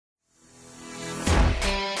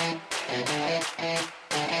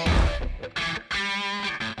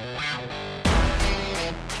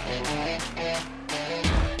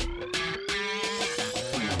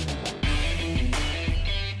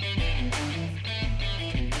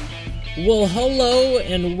Well, hello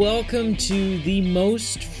and welcome to the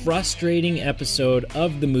most frustrating episode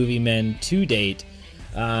of the Movie Men to date.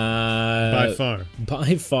 By far.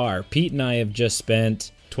 By far. Pete and I have just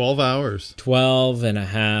spent 12 hours. 12 and a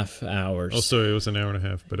half hours. Oh, sorry, it was an hour and a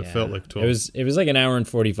half, but it felt like 12. It was like an hour and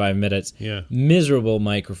 45 minutes. Yeah. Miserable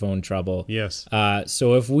microphone trouble. Yes.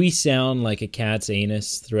 So if we sound like a cat's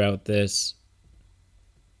anus throughout this,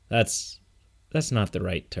 that's not the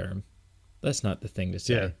right term. That's not the thing to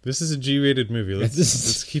say. Yeah, this is a G-rated movie.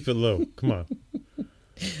 Let's keep it low. Come on.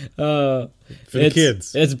 For the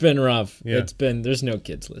kids. It's been rough. Yeah. There's no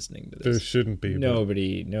kids listening to this. There shouldn't be.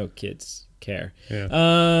 No kids care. Yeah.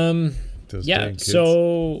 Those dang kids.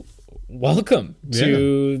 So welcome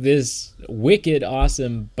to this wicked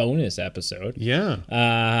awesome bonus episode. Yeah.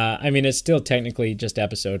 I mean, it's still technically just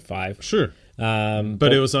episode 5. Sure.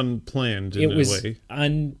 But it was unplanned in a way.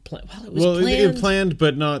 Unplanned. Well, it was planned. Planned,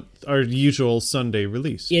 but not our usual Sunday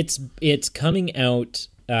release. It's coming out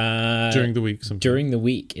during the week. Sometime. During the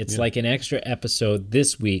week. It's like an extra episode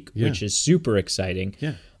this week, which is super exciting.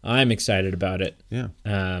 Yeah. I'm excited about it. Yeah.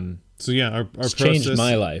 So yeah, our it's process changed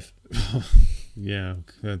my life. Yeah,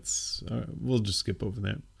 that's we'll just skip over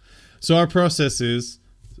that. So our process is,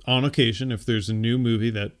 on occasion, if there's a new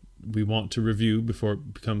movie that we want to review before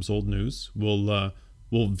it becomes old news, we'll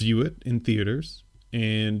view it in theaters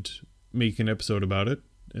and make an episode about it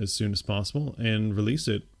as soon as possible and release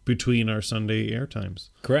it between our Sunday air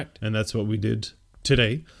times. Correct. And that's what we did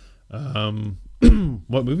today.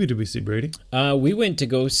 What movie did we see, Brady? We went to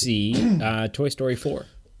go see Toy Story 4.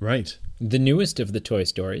 Right. The newest of the Toy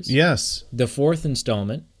Stories. Yes. The 4th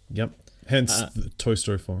installment. Yep. Hence Toy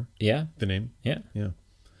Story 4. Yeah. The name. Yeah. Yeah.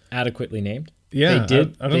 Adequately named. Yeah, they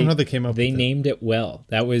did. I don't know how they came up with it. They named it well.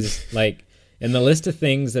 That was like, in the list of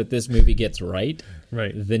things that this movie gets right,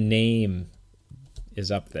 the name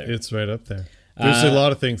is up there. It's right up there. There's a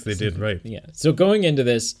lot of things they did right. Yeah. So going into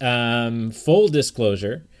this, full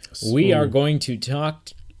disclosure, we are going to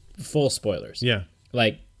talk full spoilers. Yeah.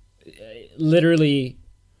 Like, literally,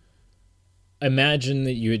 imagine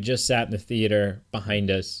that you had just sat in the theater behind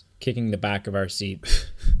us, kicking the back of our seat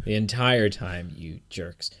the entire time, you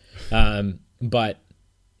jerks. But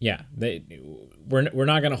yeah, we're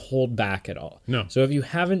not going to hold back at all. No. So if you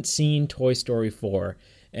haven't seen Toy Story 4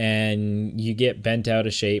 and you get bent out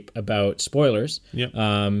of shape about spoilers,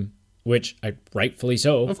 which I rightfully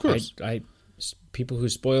so. Of course. People who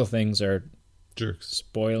spoil things are jerks.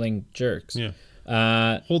 Spoiling jerks. Yeah.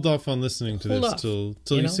 Hold off on listening to this till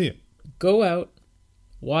you see it. Go out,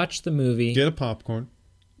 watch the movie. Get a popcorn.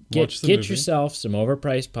 Get yourself some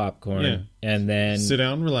overpriced popcorn, and then sit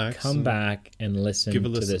down, relax, come back and listen to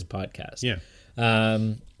this podcast. Yeah.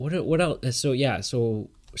 What else? So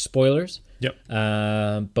spoilers. Yep.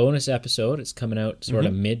 Bonus episode. It's coming out sort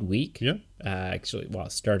of midweek. Yep. Actually,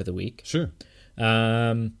 start of the week. Sure.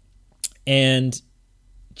 And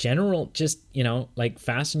general, just like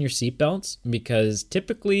fasten your seatbelts, because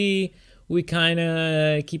typically we kind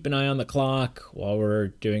of keep an eye on the clock while we're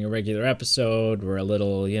doing a regular episode. We're a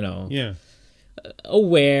little,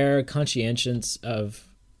 aware, conscientious of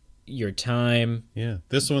your time. Yeah.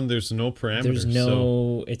 This one, there's no parameters. There's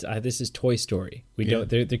no. It's this is Toy Story. We don't.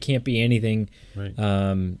 There can't be anything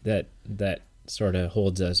that sort of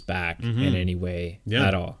holds us back in any way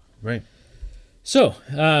at all. Right. So,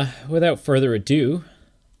 without further ado,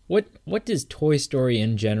 what does Toy Story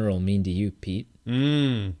in general mean to you, Pete?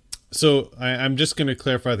 So I'm just going to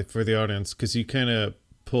clarify for the audience, because you kind of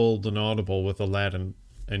pulled an audible with Aladdin,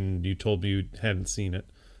 and you told me you hadn't seen it.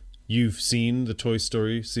 You've seen the Toy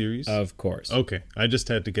Story series? Of course. Okay. I just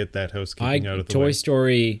had to get that housekeeping out of the way. Toy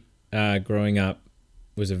Story, growing up,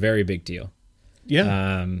 was a very big deal.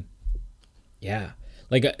 Yeah. Yeah.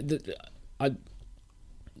 Like, I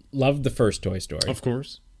loved the first Toy Story. Of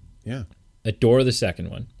course. Yeah. Adore the second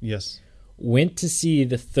one. Yes. Went to see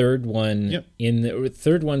the third one. Yep. The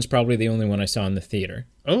third one's probably the only one I saw in the theater.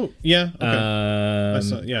 Oh, yeah.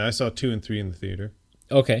 Okay. I saw 2 and 3 in the theater.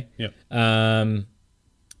 Okay. Yeah.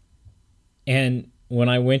 And when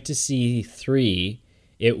I went to see 3,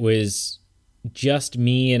 it was just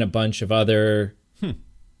me and a bunch of other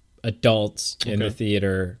adults in the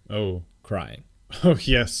theater crying. Oh,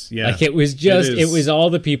 yes. Yeah. Like, it was all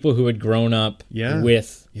the people who had grown up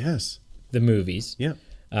with the movies. Yeah.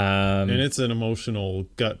 And it's an emotional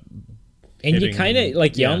gut. And you kind of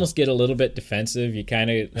like, you almost get a little bit defensive. You kind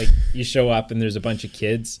of like, you show up and there's a bunch of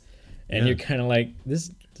kids and you're kind of like, this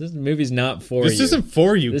movie's not for you. This isn't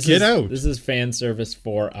for you. Get out. This is fan service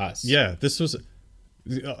for us. Yeah. This was,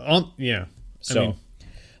 yeah. So,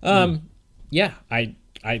 I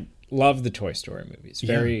love the Toy Story movies.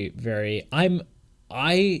 Very, very,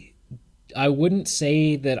 wouldn't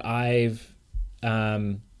say that I've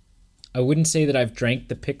drank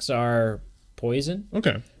the Pixar poison.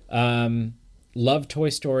 Okay. Love Toy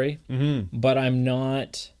Story, but I'm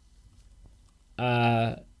not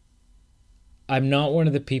one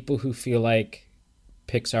of the people who feel like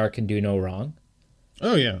Pixar can do no wrong.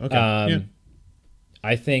 Oh yeah. Okay.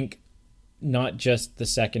 I think not just the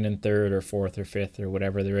second and third or fourth or fifth or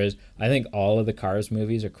whatever there is. I think all of the Cars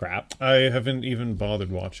movies are crap. I haven't even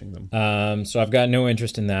bothered watching them. So I've got no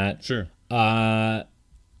interest in that. Sure. I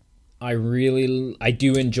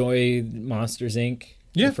do enjoy Monsters Inc.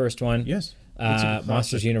 Yeah. The first one. Yes.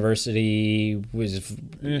 Monsters University was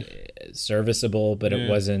serviceable, but it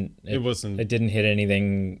wasn't. It didn't hit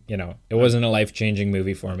anything. It wasn't a life-changing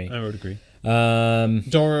movie for me. I would agree.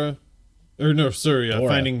 Dora.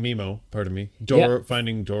 Finding Nemo. Pardon me.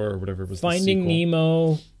 Finding Dora or whatever was Finding the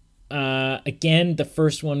sequel. Nemo. Again, the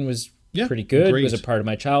first one was pretty good. Great. Was a part of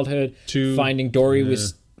my childhood. Finding Dory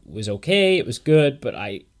was okay. It was good, but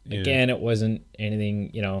again, it wasn't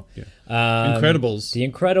anything. Incredibles. The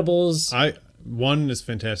Incredibles. One is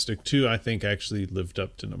fantastic. Two, I think, actually lived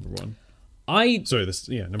up to number one. Number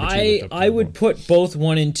two. I would put both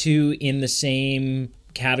 1 and 2 in the same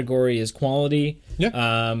category as quality.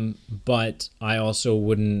 Yeah. But I also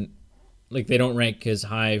wouldn't they don't rank as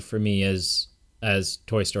high for me as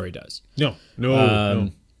Toy Story does. No.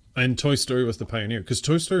 And Toy Story was the pioneer because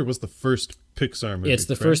Toy Story was the first Pixar movie. It's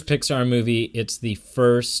the first Pixar movie. It's the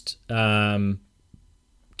first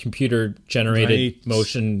computer generated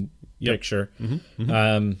motion picture.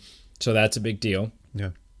 So that's a big deal. Yeah.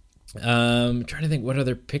 I'm trying to think what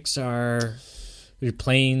other Pixar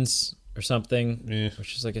Planes or something,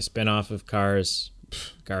 which is like a spin-off of Cars.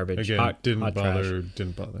 Garbage. Again,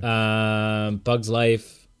 didn't bother. Bug's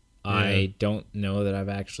Life. Yeah. I don't know that I've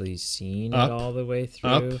actually seen it all the way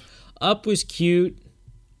through. Up was cute.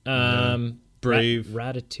 Brave.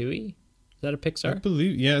 Ratatouille. Is that a Pixar? I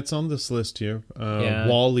believe. Yeah, it's on this list here.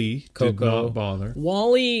 WALL-E. Coco. Did not bother.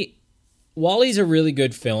 WALL-E's a really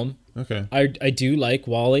good film. Okay. I do like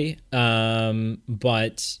WALL-E,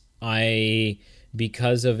 but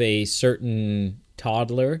because of a certain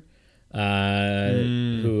toddler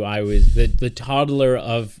who I was the toddler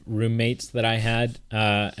of roommates that I had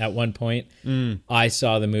at one point, I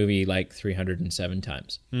saw the movie like 307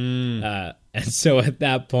 times. And so at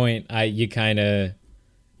that point you kind of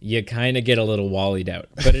get a little WALL-E'd out,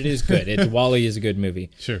 but it is good. WALL-E is a good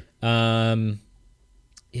movie. Sure. But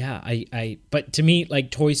to me,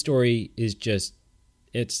 like, Toy Story is just,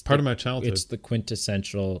 it's part of my childhood. It's the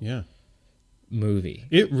quintessential movie.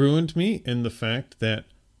 It ruined me in the fact that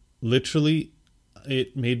literally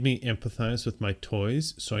it made me empathize with my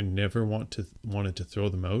toys, so I never wanted to throw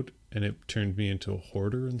them out, and it turned me into a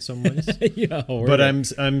hoarder in some ways. But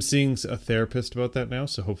I'm seeing a therapist about that now,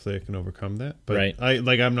 so hopefully I can overcome that. But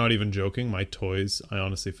I'm not even joking. My toys, I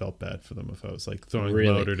honestly felt bad for them if I was like throwing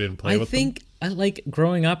them out or didn't play with them. I think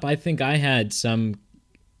growing up, I think I had some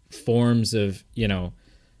forms of,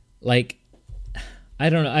 like, I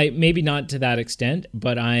don't know, maybe not to that extent,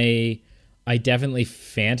 but I definitely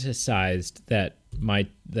fantasized that my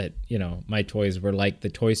toys were like the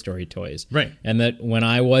Toy Story toys. Right. And that when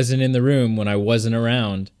I wasn't in the room, when I wasn't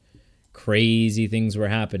around, crazy things were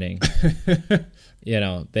happening.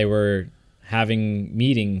 They were having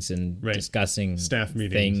meetings and discussing staff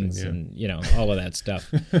meetings things and all of that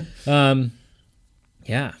stuff. I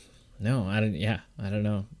don't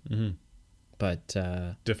know. Mm-hmm. But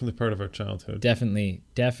definitely part of our childhood.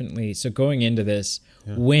 Definitely. So going into this,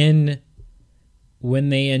 when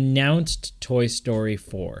they announced Toy Story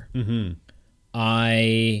 4,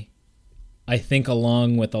 I think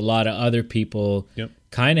along with a lot of other people,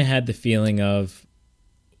 kind of had the feeling of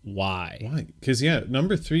why? Because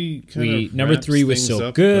number 3 number 3 was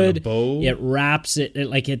so good. It wraps it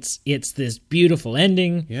like it's this beautiful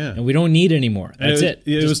ending. Yeah, and we don't need any more. That's it.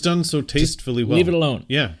 It was done so tastefully well. Leave it alone.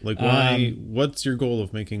 Yeah, like why? What's your goal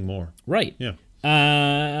of making more? Right. Yeah.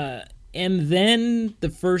 And then the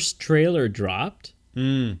first trailer dropped,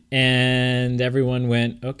 and everyone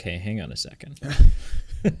went, "Okay, hang on a second.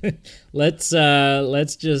 let's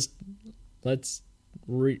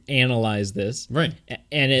analyze this." Right.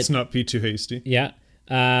 And it's not be too hasty. Yeah.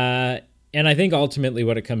 And I think ultimately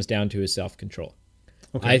what it comes down to is self-control.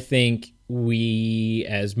 Okay. I think we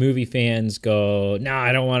as movie fans go, "No,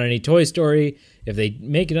 I don't want any Toy Story. If they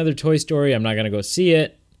make another Toy Story, I'm not going to go see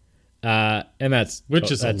it." And that's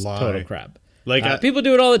a lie. Total crap. Like people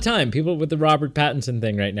do it all the time. People with the Robert Pattinson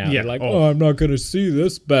thing right now. They're like, "Oh, I'm not going to see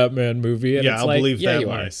this Batman movie." And I'll believe that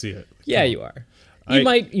when I see it. Yeah, you are. You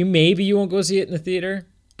won't go see it in the theater,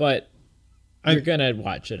 but You're gonna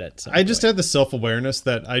watch it at some I just point. had the self-awareness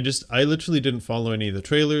that I literally didn't follow any of the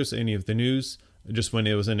trailers, any of the news. Just when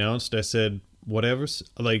it was announced, I said, whatever,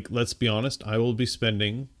 like, let's be honest, I will be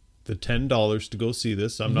spending the $10 to go see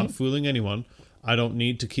this. I'm not fooling anyone. I don't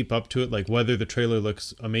need to keep up to it. Like, whether the trailer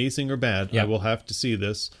looks amazing or bad, Yeah. I will have to see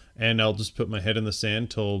this, and I'll just put my head in the sand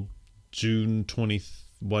till June 20th,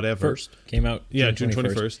 whatever. First came out. Yeah, June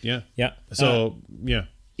 21st. Yeah. Yeah. So, yeah.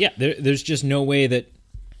 Yeah, there's just no way that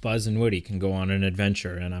Buzz and Woody can go on an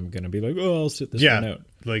adventure, and I'm gonna be like, oh, I'll sit this one Yeah. out.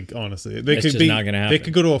 Like, honestly, It's just not gonna happen. They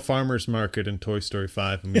could go to a farmer's market in Toy Story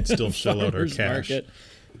 5 and we'd still shell out our Farmer's cash. market.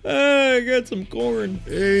 I got some corn.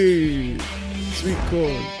 Hey, sweet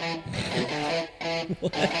corn. Yeah,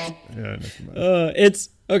 never mind. It's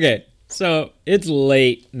okay. So it's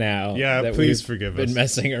late now. Yeah, that please we've forgive been us.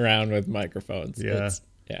 messing around with microphones. Yeah.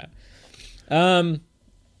 Yeah.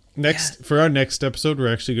 For our next episode,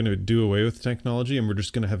 we're actually going to do away with technology, and we're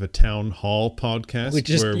just going to have a town hall podcast We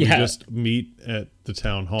where we just meet at the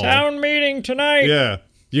town hall. Town meeting tonight. Yeah,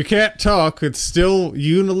 you can't talk; it's still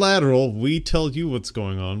unilateral. We tell you what's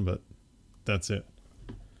going on, but that's it.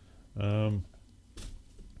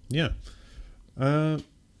 Yeah.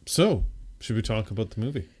 So, should we talk about the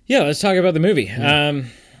movie? Yeah, let's talk about the movie.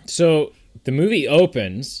 So the movie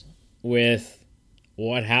opens with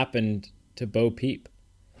what happened to Bo Peep.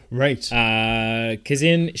 Right. Because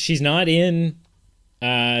she's not in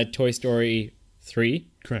Toy Story 3,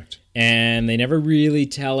 Correct. and they never really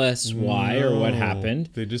tell us why or what happened.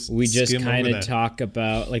 They just we just skim kind over of that. talk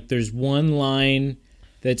about, like, there's one line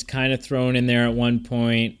that's kind of thrown in there at one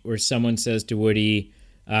point where someone says to Woody,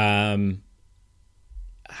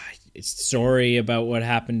 it's sorry about what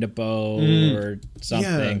happened to Bo or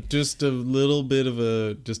something. Yeah, just a little bit of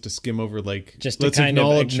a skim over, like, Just to let's kind of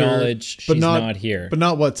her, acknowledge but she's not here. but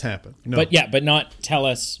not what's happened. No, But not tell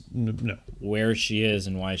us no, where she is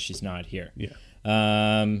and why she's not here. yeah,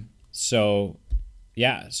 So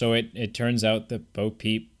it turns out that Bo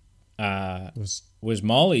Peep was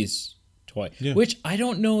Molly's toy, Yeah. which I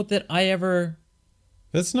don't know that I ever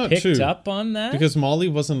that's not picked true up on that. because Molly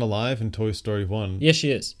wasn't alive in Toy Story 1. Yes,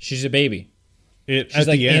 she is. She's a baby. She's She's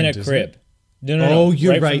like the end, in a isn't crib. it? No. Oh,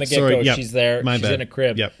 you're From right. the get-go, Sorry. Yep. she's there. My she's bad. in a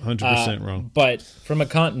crib. Yep, 100% wrong. But from a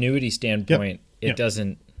continuity standpoint, it Yep.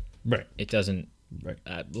 doesn't. Right. It doesn't Right.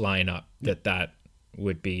 line up that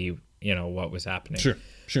would be what was happening. Sure.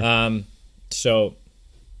 So,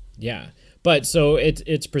 yeah, but so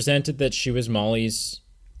it's presented that she was Molly's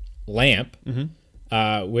lamp,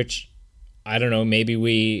 which I don't know.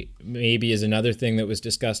 Maybe is another thing that was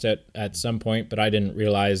discussed at some point, but I didn't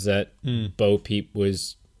realize that Bo Peep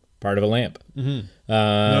was part of a lamp.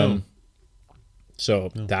 No. So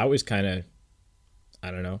that was kind of, I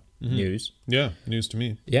don't know, news. Yeah, news to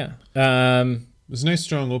me. Yeah. It was a nice,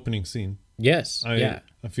 strong opening scene. Yes. I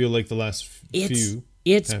feel like the last few.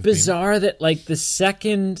 It's have bizarre that, like, the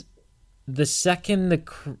second that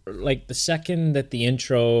the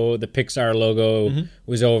intro, the Pixar logo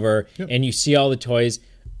was over, and you see all the toys,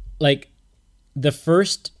 like, the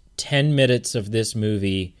first 10 minutes of this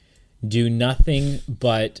movie do nothing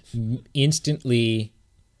but instantly,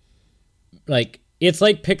 like, it's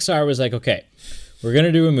like Pixar was like, okay, we're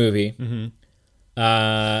gonna do a movie,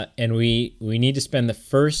 and we need to spend the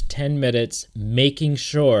first 10 minutes making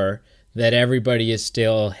sure that everybody is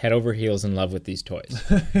still head over heels in love with these toys,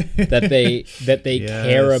 that they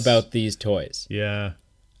care Yes. about these toys. Yeah.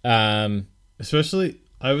 Especially,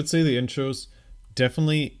 I would say the intros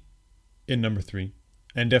definitely in number 3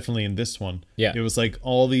 and definitely in this one. Yeah. It was like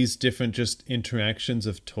all these different just interactions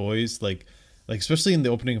of toys, like especially in the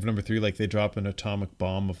opening of number 3, like they drop an atomic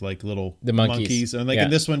bomb of like little The monkeys. and like Yeah.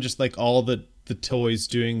 in this one, just like all the toys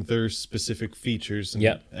doing their specific features and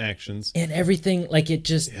Yep. actions. And everything, like, it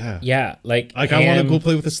just, like Like I want to go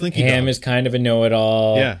play with a Slinky Ham dog. is kind of a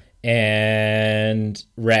know-it-all. Yeah. And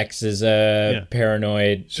Rex is a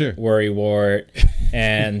paranoid Sure. worrywart.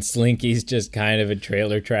 And Slinky's just kind of a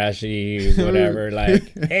trailer trashy, whatever. Like,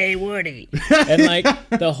 hey, Woody. And, like,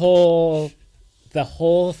 the whole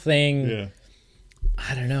thing, Yeah.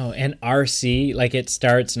 I don't know. And RC, like, it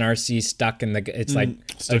starts and RC's stuck in it's like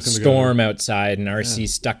Stuck a in the storm outside, and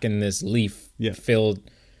RC's stuck in this leaf-filled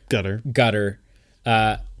gutter.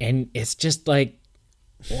 And it's just like,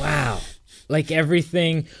 wow. Like,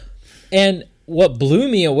 everything. And what blew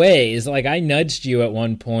me away is, like, I nudged you at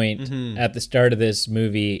one point at the start of this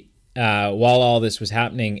movie while all this was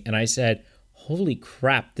happening, and I said, holy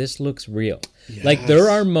crap, this looks real. Yes. Like, there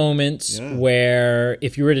are moments where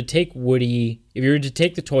if you were to take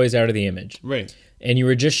the toys out of the image, Right. and you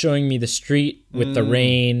were just showing me the street with the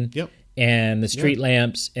rain and the street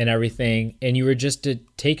lamps and everything, and you were just to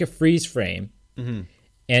take a freeze frame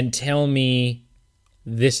and tell me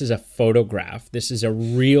this is a photograph, this is a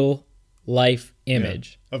real life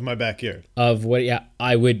image of my backyard. of what,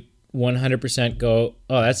 I would 100% go,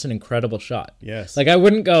 oh, that's an incredible shot. Yes. Like, I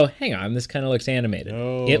wouldn't go, hang on, this kind of looks animated.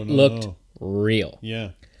 No, it no, looked no. real.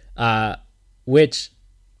 Yeah. Which,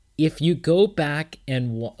 if you go back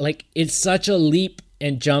and like, it's such a leap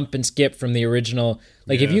and jump and skip from the original.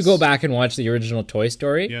 Like, if you Yes. go back and watch the original Toy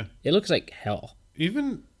Story, Yeah. it looks like hell.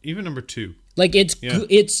 Even number 2. Like, it's Yeah.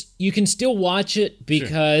 it's you can still watch it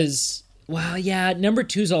because, well, yeah, number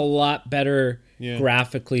 2's a lot better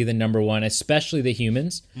graphically than number 1, especially the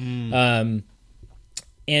humans. And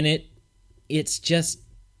it's just,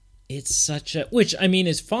 it's such a, which I mean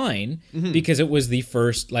is fine because it was the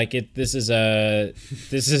first, like, this is a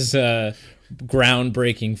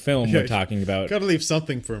groundbreaking film we're talking about. Got to leave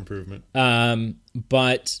something for improvement.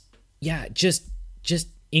 But yeah, just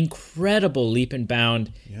incredible leap and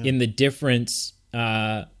bound in the difference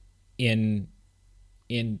in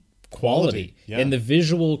quality, in the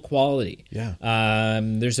visual quality.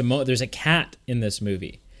 There's a cat in this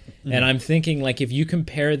movie, and I'm thinking, like, if you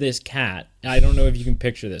compare this cat, I don't know if you can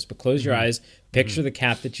picture this, but close your eyes, picture the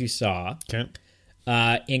cat that you saw,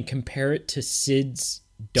 and compare it to Sid's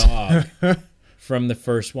dog from the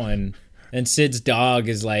first one. And Sid's dog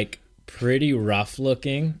is like pretty rough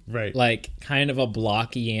looking, right? Like kind of a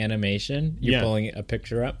blocky animation. You're pulling a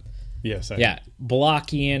picture up. Yes.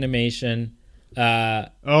 Blocky animation. And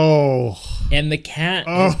the cat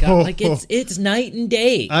has got, like, it's night and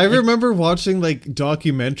day. I remember watching like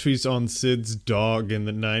documentaries on Sid's dog in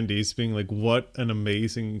the 90s, being like, what an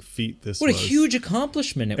amazing feat this was. What a huge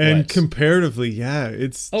accomplishment it was. And comparatively,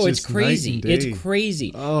 it's it's crazy. Night and day. It's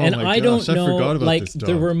crazy. Oh, and my I gosh, don't I know, forgot about like, this dog.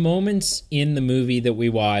 there were moments in the movie that we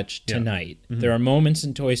watched tonight. There are moments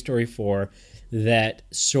in Toy Story 4 that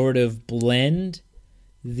sort of blend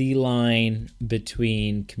the line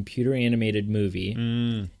between computer animated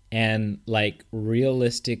movie and like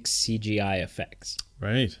realistic CGI effects.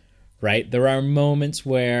 Right? There are moments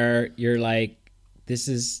where you're like,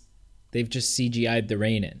 they've just CGI'd the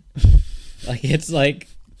rain in. It's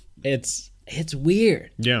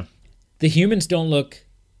weird. Yeah. The humans don't look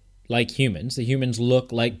like humans. The humans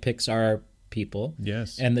look like Pixar people.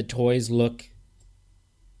 Yes. And the toys look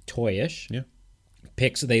toyish. Yeah.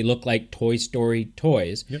 They look like Toy Story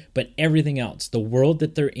toys, but everything else, the world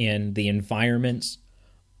that they're in, the environments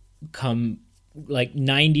come, like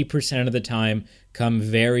 90% of the time, come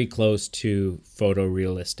very close to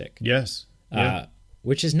photorealistic. Yes.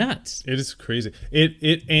 Which is nuts. It is crazy.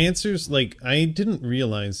 It answers, like, I didn't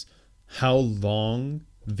realize how long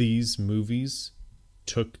these movies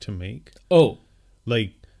took to make.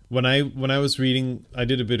 Like, when I was reading, I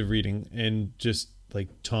did a bit of reading, and just like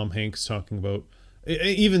Tom Hanks talking about,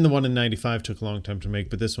 even the one in 95 took a long time to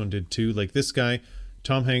make, but this one did too. Like, this guy,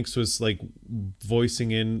 Tom Hanks, was like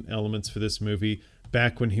voicing in elements for this movie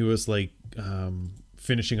back when he was like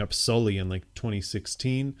finishing up Sully in like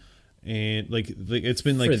 2016, and like it's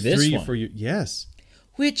been like 3 or 4 years. Yes.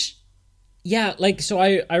 Which, like, so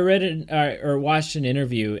I read it or watched an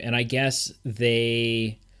interview, and I guess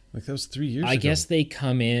they, like, that was 3 years ago. I guess they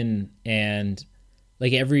come in and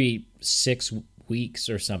like every 6 weeks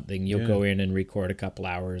or something, you'll go in and record a couple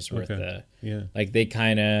hours worth of, like, they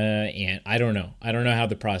kind of, and I don't know how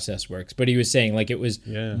the process works, but he was saying, like, it was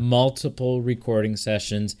multiple recording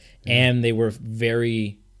sessions and they were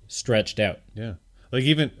very stretched out. Like,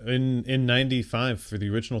 even in 95 for the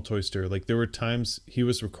original Toy Story, like, there were times he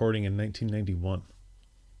was recording in 1991.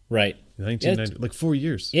 Right. 1990, like 4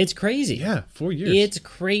 years. It's crazy. 4 years. It's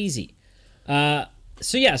crazy.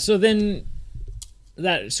 So then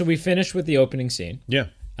so we finished with the opening scene.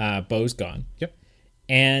 Bo's gone.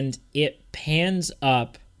 And it pans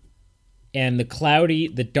up, and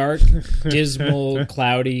the dark, dismal,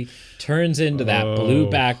 cloudy turns into that blue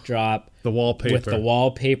backdrop. The wallpaper. With the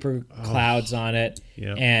wallpaper clouds on it.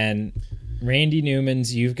 And Randy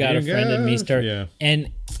Newman's You've Got a Friend in Me start. And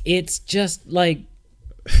it's just like,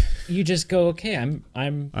 you just go, okay,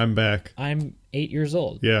 I'm back. I'm 8 years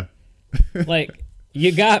old. Like,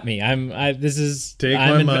 you got me. Take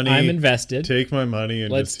my money. I'm invested. Take my money and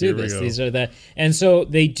let's do this. These are and so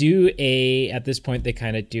they do at this point they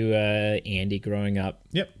kind of do a Andy growing up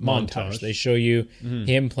montage. They show you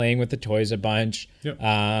him playing with the toys a bunch. The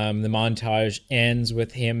montage ends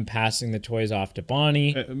with him passing the toys off to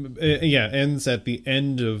Bonnie. Ends at the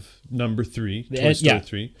end of number 3, Toy Story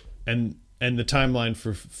 3, and the timeline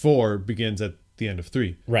for 4 begins at the end of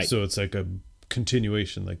 3. Right. So it's like a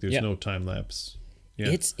continuation. Like, there's no time lapse.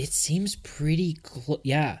 It seems pretty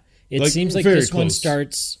it seems like this one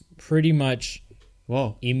starts pretty much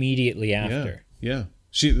immediately after.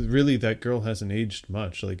 that girl hasn't aged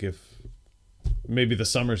much. Like if maybe the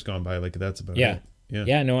summer's gone by, like that's about Yeah. it. Yeah.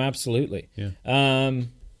 Yeah, no, absolutely. Yeah.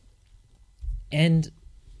 And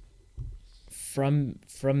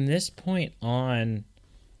from this point on,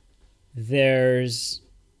 there's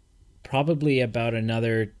probably about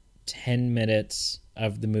another 10 minutes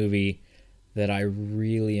of the movie that I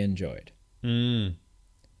really enjoyed. Mm.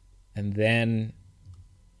 And then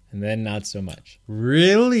not so much.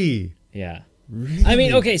 Really? Yeah. Really? I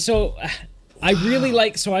mean, okay, so I really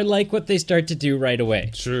like what they start to do right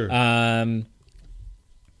away. Sure.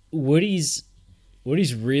 Woody's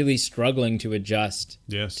really struggling to adjust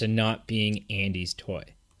Yes. to not being Andy's toy.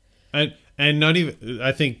 And not even,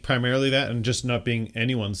 I think primarily that, and just not being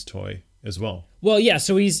anyone's toy as well. Well, yeah,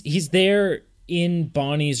 so he's there in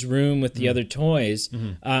Bonnie's room with the other toys,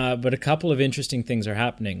 but a couple of interesting things are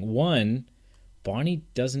happening. One, Bonnie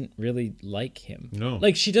doesn't really like him. No.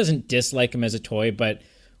 Like, she doesn't dislike him as a toy, but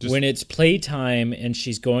when it's playtime and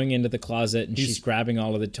she's going into the closet and she's grabbing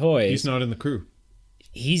all of the toys, He's not in the crew.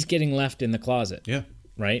 he's getting left in the closet. Yeah.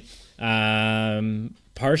 Right?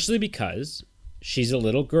 Partially because she's a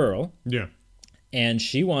little girl Yeah. and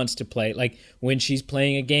she wants to play. Like, when she's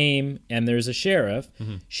playing a game and there's a sheriff,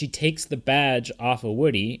 she takes the badge off of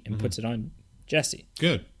Woody and puts it on Jesse.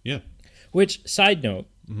 Good. Yeah. Which, side note,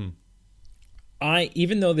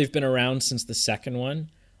 even though they've been around since the second one,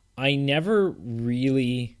 I never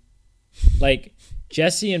really, like,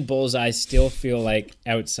 Jesse and Bullseye still feel like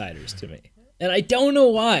outsiders to me. And I don't know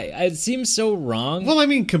why. It seems so wrong. Well, I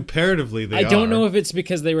mean, comparatively, they I don't are. know if it's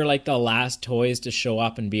because they were like the last toys to show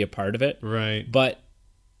up and be a part of it. Right. But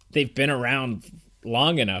they've been around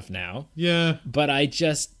long enough now. Yeah. But I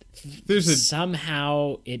just,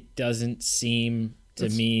 Somehow it doesn't seem to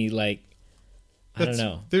me like, I don't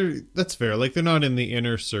know. That's fair. Like, they're not in the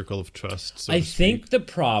inner circle of trust, so I to think speak. the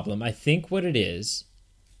problem, I think what it is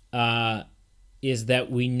that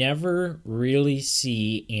we never really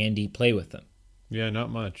see Andy play with them. Yeah, not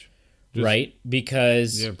much. Right?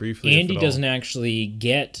 Because briefly, Andy if at all. doesn't actually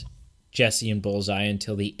get Jesse and Bullseye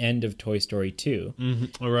until the end of Toy Story 2.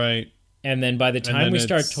 Mm-hmm. All right. And then by the time then we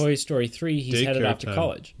start it's Toy Story 3, he's headed daycare off to time.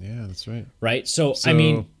 college. Yeah, that's right. Right? So, I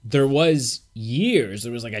mean, there was years,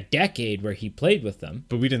 there was like a decade where he played with them,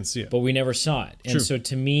 But we didn't see it. but we never saw it. And True. so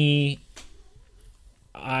to me,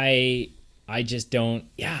 I just don't,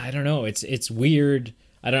 I don't know. It's weird.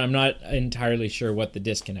 I'm not entirely sure what the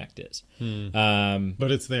disconnect is.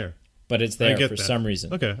 But it's there. But it's I there get for that. some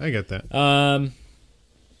reason. Okay, I get that.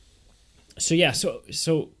 So yeah,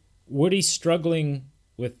 so Woody's struggling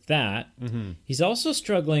with that. He's also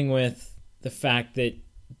struggling with the fact that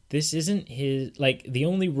this isn't his, like, the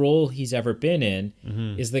only role he's ever been in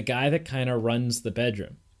is the guy that kind of runs the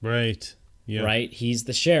bedroom. Right. Yeah. Right? He's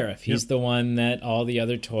the sheriff. He's the one that all the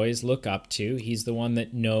other toys look up to. He's the one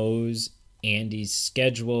that knows Andy's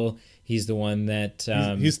schedule. He's the one that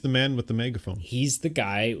He's the man with the megaphone. he's the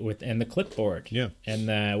guy with and the clipboard. Yeah. And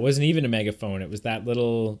it wasn't even a megaphone. It was that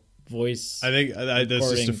little voice. I think that's just a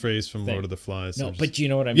recording phrase from thing. Lord of the Flies. No, There's- but you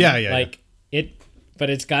know what I mean? Yeah, yeah, Like it, but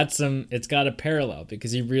it's got a parallel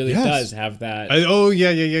because he really Yes. does have that.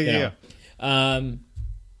 yeah.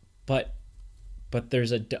 But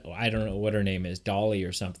there's I don't know what her name is, Dolly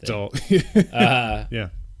or something. Doll. Yeah.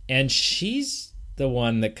 And she's the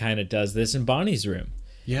one that kind of does this in Bonnie's room.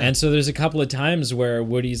 Yeah. And so there's a couple of times where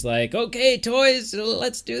Woody's like, "Okay, toys,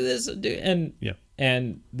 let's do this," and Yeah.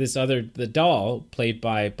 and the doll played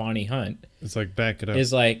by Bonnie Hunt It's like, back it up.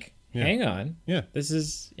 is like, "Hang on, Yeah. this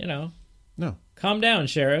is No. calm down,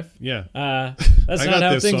 Sheriff. Yeah. That's I not got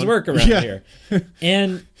how this things one." work around Yeah. here."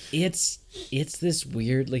 And it's this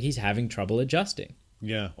weird, like, he's having trouble adjusting.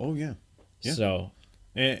 Yeah. Oh, yeah. Yeah. So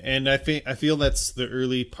And I feel that's the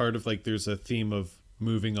early part of, like, there's a theme of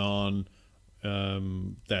moving on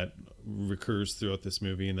that recurs throughout this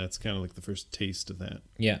movie, and that's kind of like the first taste of that.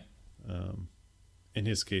 yeah, In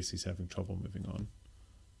his case, he's having trouble moving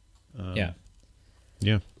on. yeah.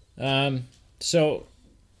 Yeah. So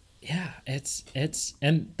yeah, it's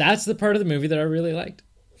and that's the part of the movie that I really liked.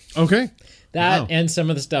 Okay. That Wow. and some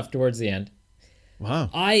of the stuff towards the end. Wow.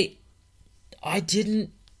 I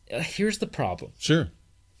didn't. Here's the problem. Sure.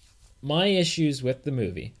 My issues with the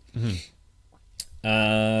movie.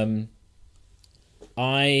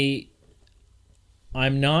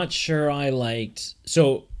 I'm not sure I liked.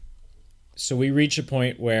 So we reach a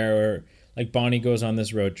point where, like, Bonnie goes on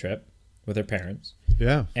this road trip with her parents,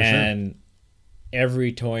 Yeah. For sure. and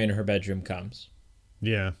every toy in her bedroom comes.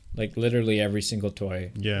 Yeah. Like, literally every single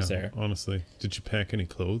toy Yeah. is there. Honestly, did you pack any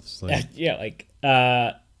clothes? Like, Yeah, like,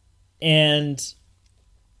 and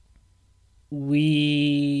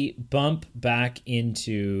we bump back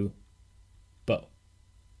into Bo.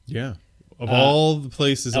 Yeah. Of all the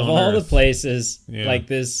places Of on all the Earth. places, Yeah. like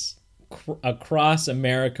this across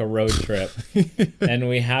America road trip, and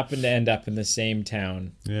we happen to end up in the same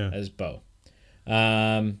town Yeah. as Bo.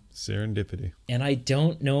 Serendipity. And I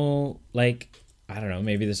don't know, like, I don't know,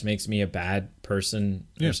 maybe this makes me a bad person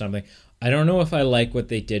or Yeah. something. I don't know if I like what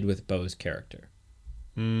they did with Bo's character.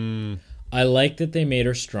 I like that they made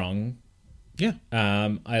her strong. Yeah.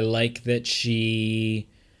 I like that she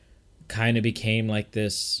kind of became like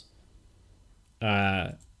this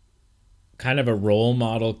kind of a role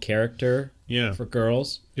model character Yeah. for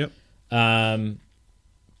girls. Yep.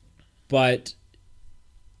 But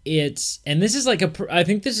it's, and this is like I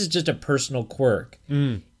think this is just a personal quirk.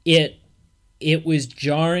 It was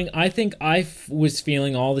jarring. I think I was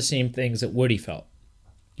feeling all the same things that Woody felt.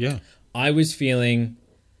 Yeah. I was feeling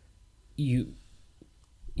you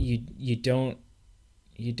don't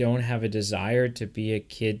have a desire to be a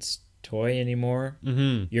kid's toy anymore.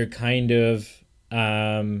 You're kind of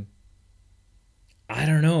I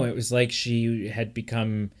don't know, it was like she had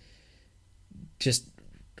become just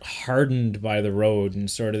hardened by the road and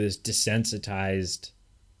sort of this desensitized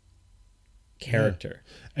character.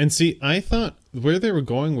 And see, I thought where they were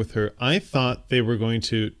going with her, I thought they were going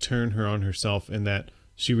to turn her on herself and that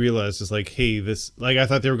she realizes like, hey, this, like, I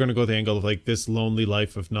thought they were going to go the angle of like this lonely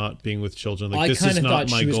life of not being with children. Like, I this kind is of not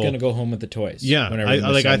thought my she was goal. going to go home with the toys. Yeah, when I everything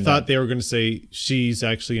was like. said I and thought done. they were going to say she's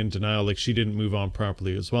actually in denial. Like she didn't move on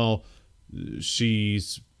properly as well.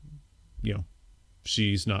 She's, you know,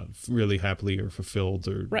 she's not really happily or fulfilled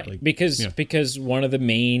or Right, like, because one of the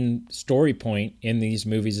main story point in these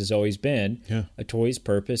movies has always been a toy's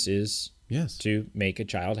purpose is yes, to make a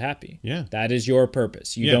child happy. Yeah. That is your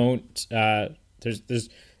purpose. You Yeah. don't there's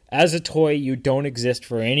as a toy you don't exist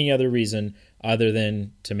for any other reason other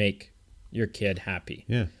than to make your kid happy.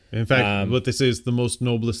 yeah. In fact, what they say is the most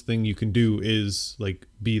noblest thing you can do is like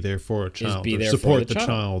be there for a child be or there for support the the child.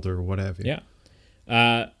 child or whatever. Yeah.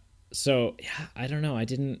 So yeah, I don't know. I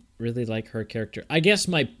didn't really like her character. I guess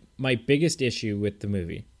my biggest issue with the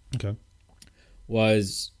movie Okay.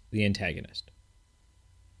 was the antagonist.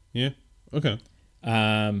 Yeah. Okay.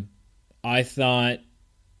 I thought,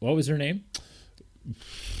 what was her name?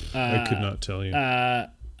 I could not tell you.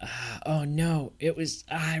 Oh no, it was.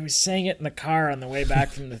 I was saying it in the car on the way back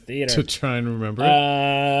from the theater. To try and remember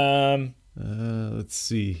it. Let's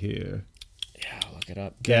see here. Yeah, I'll look it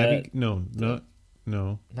up. Gabby? No.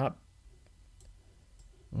 Not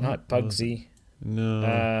Bugsy.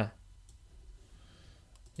 No.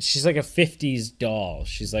 She's like a 50s doll.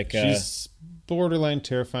 She's like She's borderline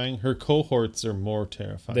terrifying. Her cohorts are more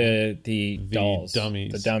terrifying. the dolls,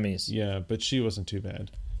 dummies. the dummies. Yeah, but she wasn't too bad.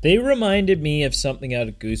 They reminded me of something out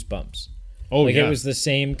of Goosebumps. Oh, Like yeah. it was the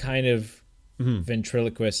same kind of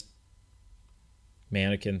ventriloquist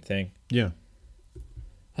mannequin thing. Yeah.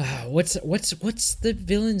 What's the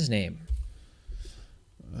villain's name?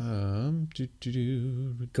 Go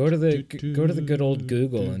to the good old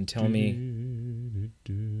Google and tell me.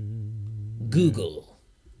 Google,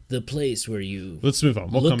 the place where you Let's move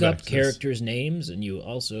on. We'll look come back up to this. characters' names and you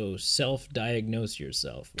also self-diagnose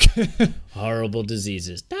yourself with horrible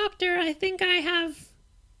diseases. Doctor, I think I have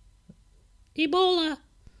Ebola.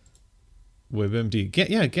 WebMD.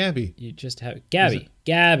 Yeah, Gabby. You just have Gabby.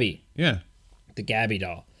 Gabby, Yeah. the Gabby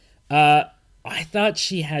doll. I thought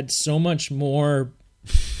she had so much more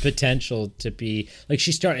potential to be like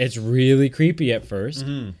it's really creepy at first,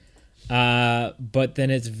 but then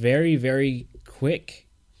it's very, very quick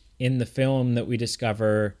in the film that we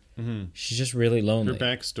discover she's just really Her lonely.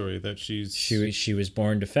 backstory that She was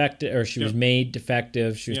born defective, or she was made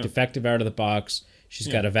defective. She was defective out of the box. She's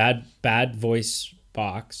got a bad voice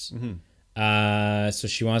box. So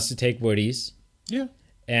she wants to take Woody's. Yeah.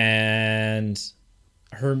 And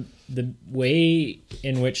the way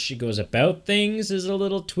in which she goes about things is a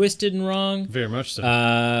little twisted and wrong. Very much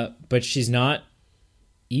so. But she's not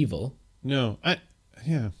evil. No.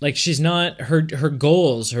 Like she's not her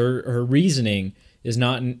goals, her reasoning is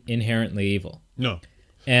not inherently evil. No.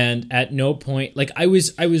 And at no point, like I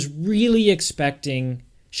was really expecting,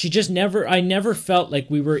 I never felt like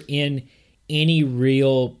we were in any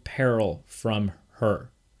real peril from her.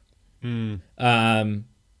 To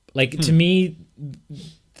me,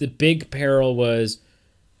 the big peril was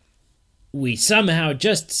we somehow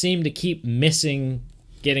just seem to keep missing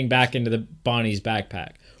getting back into the Bonnie's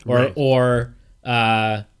backpack, or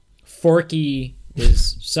Forky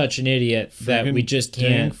is such an idiot that we just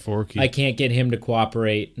can't. Forky. I can't get him to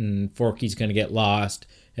cooperate, and Forky's going to get lost,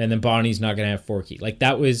 and then Bonnie's not going to have Forky. Like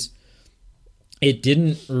that was. It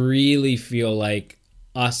didn't really feel like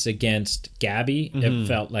us against Gabby. It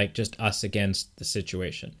felt like just us against the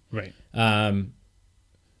situation. Right.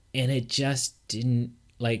 and it just didn't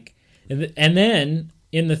like. And then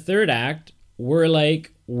in the third act, we're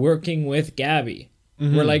like working with Gabby.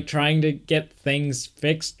 We're like trying to get things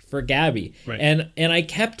fixed for Gabby. Right. And I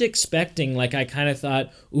kept expecting, like, I kind of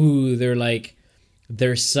thought, ooh, they're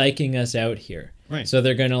psyching us out here. Right. So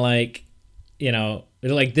they're going to, like, you know,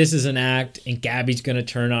 they're like, this is an act and Gabby's going to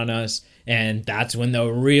turn on us. And that's when the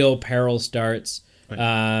real peril starts.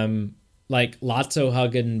 Right. Like Lotso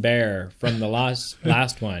Huggin Bear from the last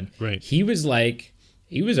one. Right. He was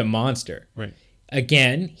a monster. Right.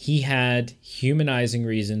 Again, he had humanizing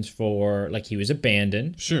reasons for, like, he was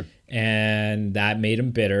abandoned. Sure. And that made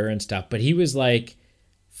him bitter and stuff. But he was, like,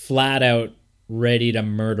 flat out ready to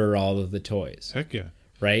murder all of the toys. Heck yeah.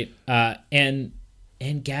 Right? And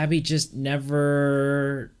Gabby just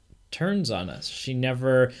never turns on us. She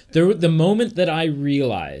never... The moment that I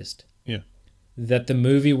realized... Yeah. That the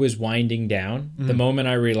movie was winding down, the moment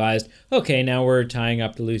I realized, okay, now we're tying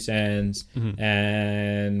up the loose ends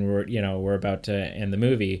and we're about to end the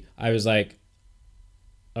movie, I was like,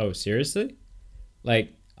 oh, seriously?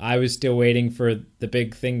 Like, I was still waiting for the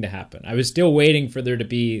big thing to happen. I was still waiting for there to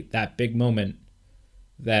be that big moment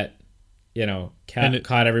that, you know,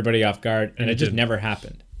 caught everybody off guard, and it just never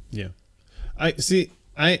happened. Yeah.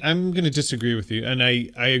 I'm going to disagree with you, and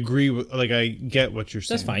I agree with, like, I get what you're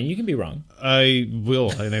saying. That's fine. You can be wrong. I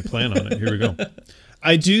will, and I plan on it. Here we go.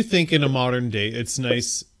 I do think in a modern day, it's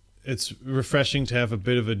nice, it's refreshing to have a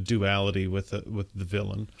bit of a duality with the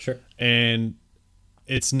villain. Sure. And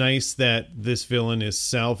it's nice that this villain is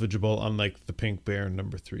salvageable, unlike the Pink Bear in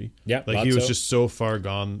number 3. Yeah, like, he was just so far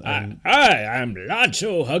gone. And, I'm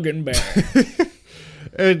Lotso Huggin Bear.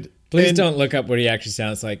 Please don't look up what he actually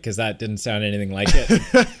sounds like, because that didn't sound anything like it.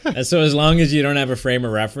 And so as long as you don't have a frame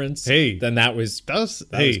of reference, then that was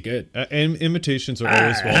good. And imitations are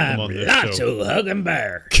always welcome on this show. Lotso Huggin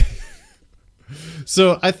Bear.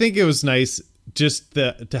 So I think it was nice just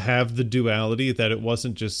to have the duality, that it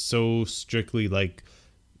wasn't just so strictly like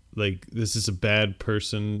this is a bad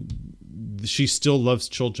person. She still loves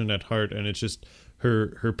children at heart, and it's just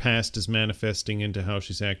her past is manifesting into how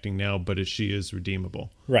she's acting now, but she is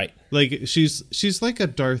redeemable. Right. Like, she's like a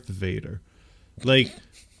Darth Vader. Like,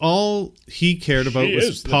 all he cared about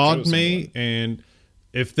was Padme, and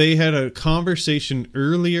if they had a conversation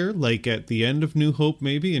earlier, like at the end of New Hope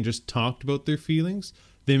maybe, and just talked about their feelings,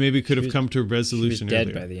 they maybe could have come to a resolution she was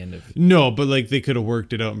earlier. Dead by the end of... No, but like they could have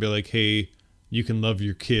worked it out and be like, hey, you can love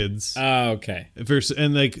your kids. Oh, okay.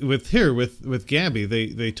 And like with Gabby,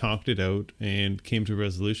 they talked it out and came to a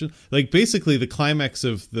resolution. Like, basically the climax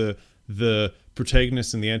of the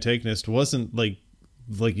protagonist and the antagonist wasn't like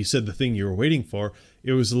you said, the thing you were waiting for.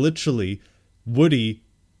 It was literally Woody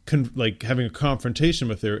like having a confrontation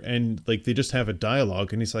with her, and like they just have a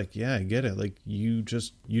dialogue, and he's like, yeah, I get it. Like, you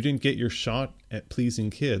didn't get your shot at pleasing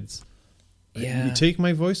kids. Yeah. You take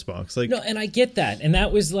my voice box. Like, no, and I get that. And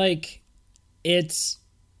that was like, it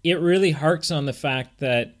really harks on the fact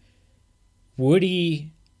that Woody's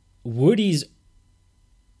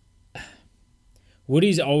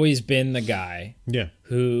always been the guy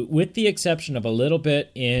who, with the exception of a little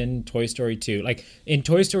bit in Toy Story 2, like in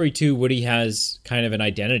Toy Story 2, Woody has kind of an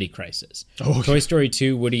identity crisis. Toy Story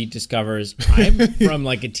 2, Woody discovers, I'm from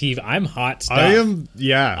like a TV, I'm hot stuff. I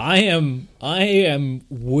am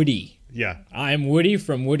Woody. Yeah. I'm Woody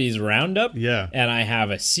from Woody's Roundup. Yeah. And I have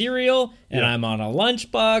a cereal, and I'm on a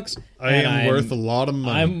lunchbox. I am worth a lot of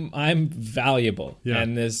money. I'm valuable. Yeah.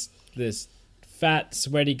 And this fat,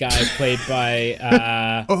 sweaty guy played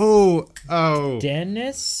by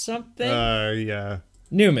Dennis something? Yeah.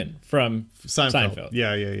 Newman from Seinfeld.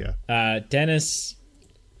 Yeah. Dennis.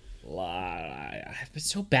 It's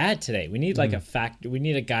so bad today. We need like we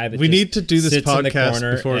need a guy that we need to do this sits in the podcast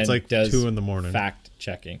corner before it's like 2 a.m. Fact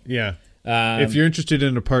checking. Yeah. If you're interested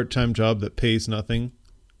in a part-time job that pays nothing,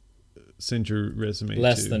 send your resume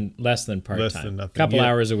less than part-time. Less than nothing. Couple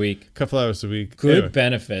hours a week. Good anyway.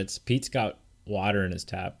 Benefits. Pete's got water in his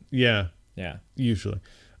tap. Yeah. Yeah. Usually.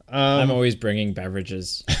 I'm always bringing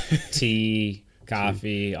beverages, tea,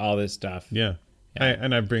 coffee, all this stuff. Yeah.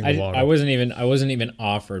 I bring the water. I wasn't even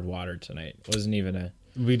offered water tonight. It wasn't even a...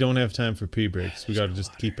 We don't have time for pee breaks. We got to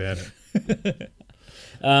just keep at it.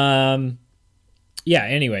 Yeah,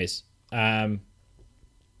 anyways. But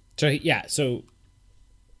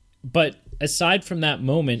aside from that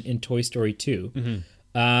moment in Toy Story 2,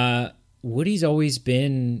 Woody's always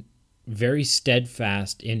been very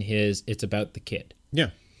steadfast in his, it's about the kid. Yeah.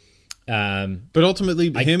 But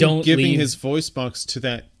ultimately, him giving his voice box to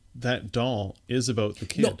that doll is about the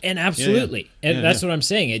kid. No, and absolutely. And that's what I'm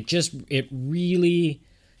saying. It really,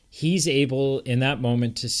 he's able in that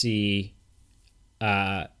moment to see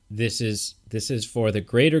this is for the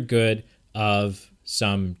greater good of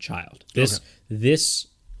some child. This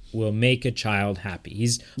will make a child happy.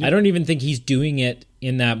 I don't even think he's doing it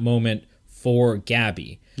in that moment for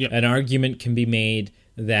Gabby. Yep. An argument can be made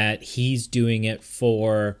that he's doing it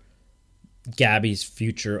for Gabby's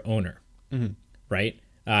future owner, right?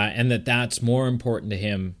 And that's more important to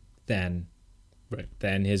him than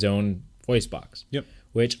his own voice box. Yep.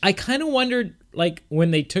 Which I kind of wondered, like,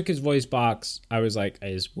 when they took his voice box, I was like,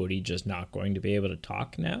 is Woody just not going to be able to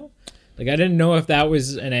talk now? Like, I didn't know if that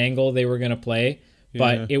was an angle they were going to play,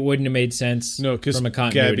 but it wouldn't have made sense from a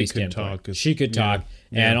continuity standpoint. She could talk,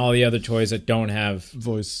 and all the other toys that don't have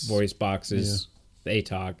voice boxes, they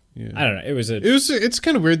talk. Yeah. I don't know. It's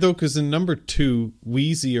kind of weird, though, because in number 2,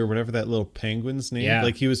 Wheezy, or whatever that little penguin's name,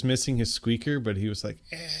 like, he was missing his squeaker, but he was like,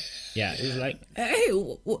 Yeah, he was like, hey,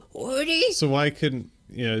 Woody. So why couldn't...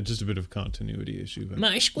 Yeah, just a bit of continuity issue. But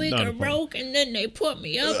my squeaker broke, and then they put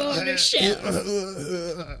me up on the shelf.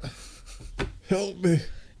 Help me.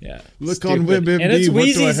 Yeah. Look on WebMD, and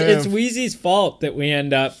it's Wheezy's fault that we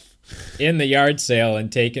end up in the yard sale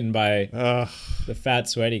and taken by the fat,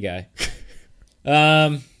 sweaty guy.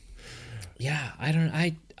 Yeah,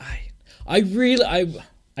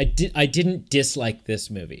 I didn't dislike this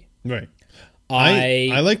movie. Right.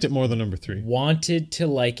 I liked it more than number 3. Wanted to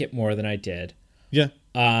like it more than I did. Yeah.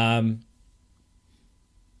 I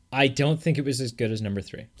don't think it was as good as number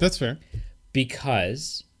 3. That's fair.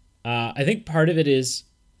 Because I think part of it is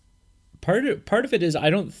I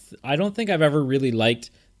don't think I've ever really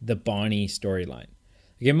liked the Bonnie storyline.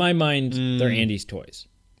 Like, in my mind, they're Andy's toys.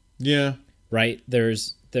 Yeah. Right?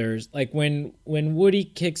 There's like when Woody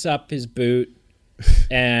kicks up his boot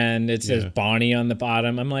and it says Bonnie on the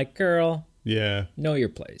bottom, I'm like, girl, know your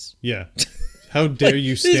place. Yeah. How dare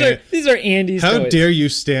you stand? These are Andy's toys. How dare you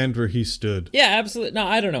stand where he stood? Yeah, absolutely. No,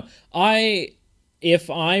 I don't know. I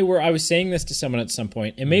was saying this to someone at some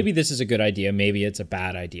point, and maybe this is a good idea, maybe it's a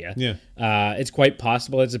bad idea. Yeah. It's quite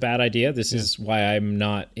possible it's a bad idea. This is why I'm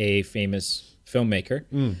not a famous filmmaker.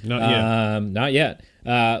 Not yet.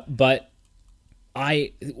 But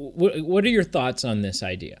what are your thoughts on this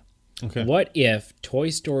idea? Okay. What if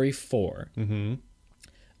Toy Story 4, and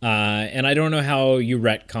I don't know how you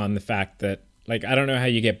retcon the fact that, like, I don't know how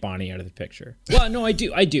you get Bonnie out of the picture. Well, no, I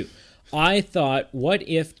do. I thought, what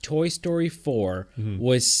if Toy Story 4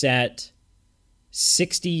 was set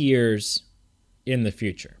 60 years in the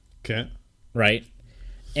future? Okay. Right?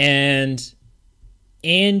 And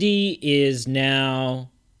Andy is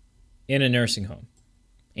now in a nursing home.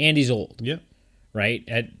 Andy's old. Yeah. Right?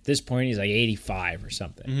 At this point, he's like 85 or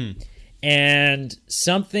something. And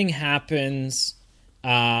something happens...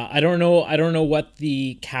 I don't know what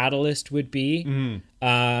the catalyst would be.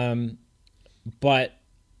 But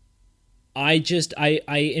I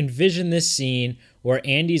envision this scene where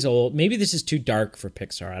Andy's old. Maybe this is too dark for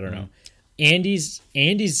Pixar. I don't know. Andy's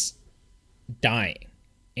dying.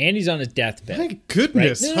 Andy's on his deathbed. My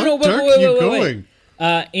goodness, right? how dark are you going?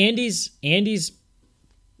 Andy's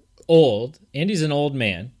old. Andy's an old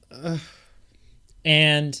man.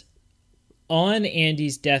 And on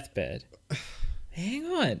Andy's deathbed... Hang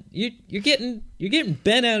on, you're getting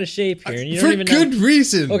bent out of shape here, and you don't even know. For good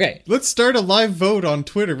reason. Okay, let's start a live vote on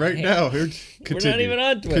Twitter now. Continue. We're not even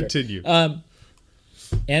on Twitter. Continue.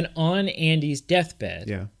 And on Andy's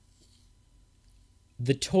deathbed,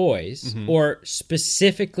 the toys, or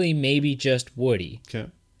specifically maybe just Woody,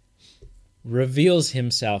 reveals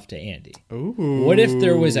himself to Andy. Ooh. What if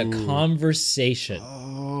there was a conversation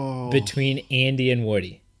between Andy and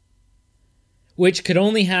Woody? Which could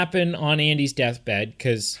only happen on Andy's deathbed,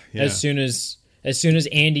 because as soon as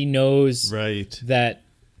Andy knows that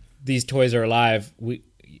these toys are alive, we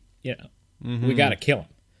got to kill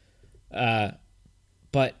him.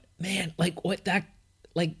 But man, what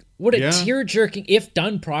a tear-jerking, if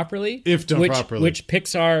done properly, which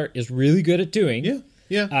Pixar is really good at doing.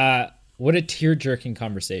 What a tear-jerking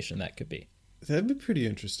conversation that could be. That'd be pretty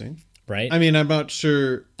interesting, right? I mean, I'm not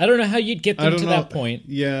sure. I don't know how you'd get them to that point.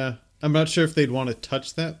 Yeah. I'm not sure if they'd want to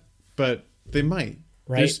touch that, but they might.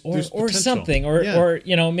 Right. Or something. Or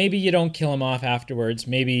maybe you don't kill him off afterwards.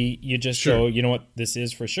 Maybe you just go, you know what, this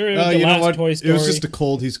is for sure the last Toy Story. It was just a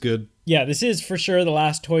cold, he's good. Yeah, this is for sure the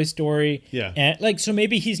last Toy Story. Yeah. And so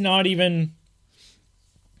maybe he's not even,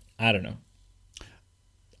 I don't know.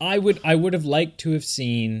 I would have liked to have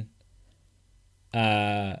seen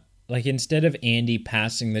instead of Andy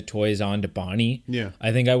passing the toys on to Bonnie,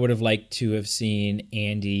 I think I would have liked to have seen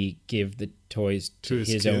Andy give the toys to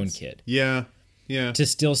his own kid. Yeah. To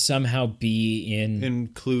still somehow be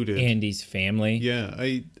included Andy's family. Yeah,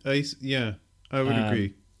 I would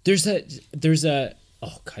agree. There's a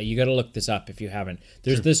Oh God, you got to look this up if you haven't.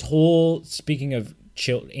 There's this whole, speaking of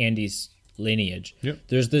Andy's lineage, Yep.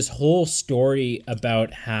 there's this whole story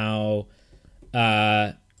about how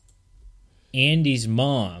Andy's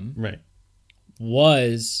mom Right.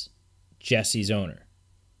 was Jesse's owner,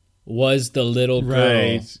 was the little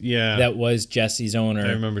girl Right. Yeah. that was Jesse's owner.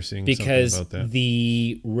 I remember seeing because something about that.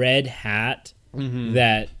 the red hat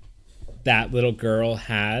that little girl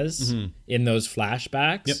has in those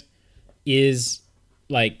flashbacks Yep. is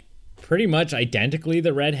like pretty much identically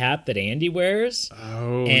the red hat that Andy wears.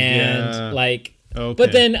 Oh, And yeah. like, Okay.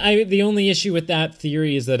 but then the only issue with that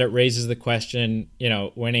theory is that it raises the question, you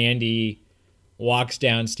know, when Andy walks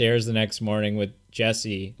downstairs the next morning with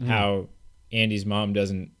Jesse, how Andy's mom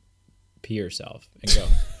doesn't pee herself and go,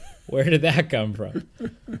 where did that come from?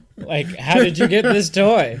 Like, how did you get this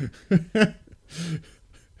toy?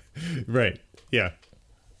 Right. Yeah.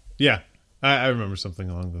 Yeah. I remember something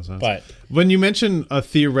along those lines. But when you mention a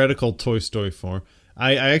theoretical Toy Story 4,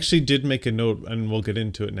 I actually did make a note, and we'll get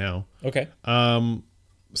into it now. okay.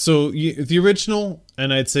 So the original,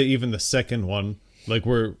 and I'd say even the second one, like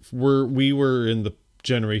we were in the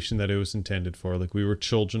generation that it was intended for. Like we were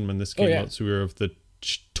children when this came out, so we were of the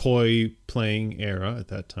toy playing era at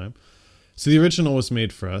that time. So the original was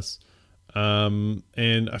made for us, and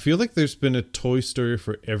I feel like there's been a Toy Story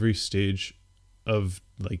for every stage of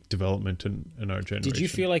like development in our generation. Did you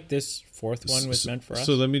feel like this fourth one was meant for us?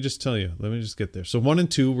 So let me just tell you. Let me just get there. So 1 and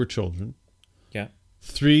 2 were children. Yeah.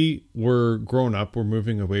 3 were grown up. We're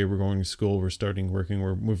moving away. We're going to school. We're starting working.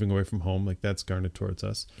 We're moving away from home. Like that's garnered towards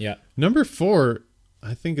us. Yeah. Number 4,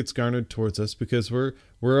 I think it's garnered towards us because we're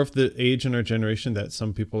of the age in our generation that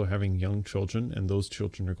some people are having young children, and those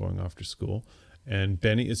children are going off to school. And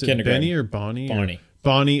Benny, is it Benny or Bonnie? Bonnie.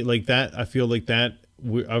 Bonnie, like that. I feel like that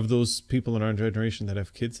of those people in our generation that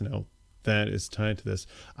have kids now, that is tied to this.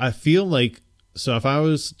 I feel like, so if I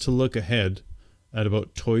was to look ahead at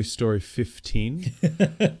about Toy Story 15,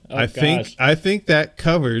 I think that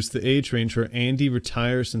covers the age range where Andy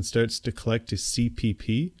retires and starts to collect his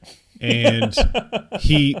CPP, and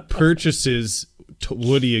he purchases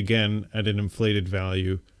Woody again at an inflated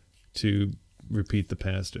value to repeat the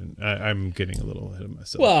past. And I'm getting a little ahead of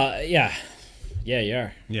myself. Well, yeah. Yeah, you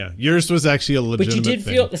are. Yeah, yours was actually a legitimate But you did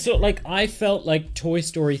thing. feel, so like I felt like Toy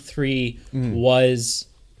Story 3 was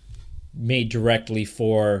made directly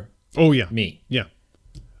for me. Yeah.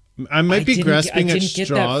 I might be grasping at straws. I didn't get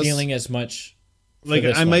that feeling as much. Like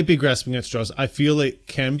I might be grasping at straws. I feel it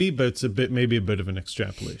can be, but it's maybe a bit of an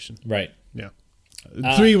extrapolation. Right. Yeah.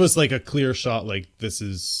 3 was like a clear shot. Like this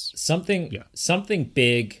is something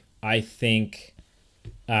big. I think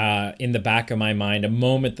in the back of my mind, a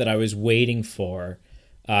moment that I was waiting for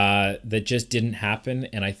that just didn't happen,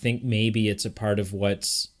 and I think maybe it's a part of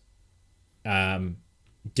what's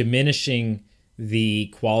diminishing the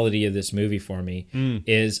quality of this movie for me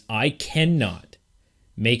is I cannot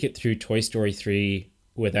make it through Toy Story 3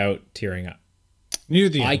 without tearing up. Near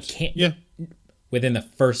the end. I can't. Yeah. Within the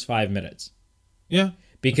first 5 minutes. Yeah.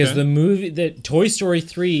 Because the Toy Story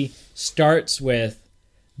 3 starts with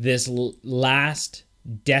this last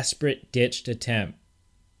desperate ditched attempt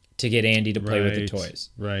to get Andy to play with the toys.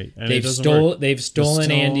 Right. And they've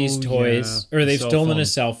stolen Andy's toys, or they've stolen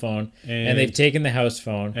his cell phone, and they've taken the house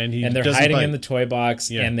phone, and they're hiding in the toy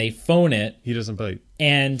box, and they phone it. He doesn't bite.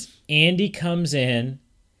 And Andy comes in,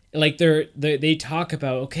 like they talk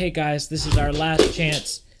about, okay, guys, this is our last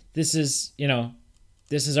chance. This is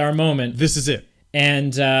our moment. This is it.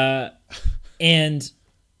 And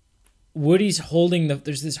Woody's holding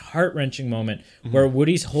there's this heart-wrenching moment where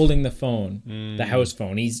Woody's holding the phone, the house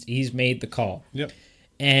phone. He's made the call. Yep.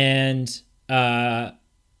 And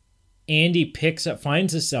Andy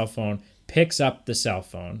finds his cell phone, picks up the cell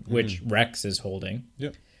phone, which Rex is holding.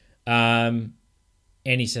 Yep. And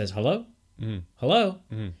he says, hello? Hello?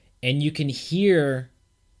 And you can hear,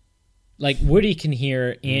 like Woody can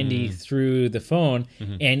hear Andy through the phone,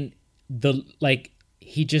 and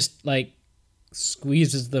he just like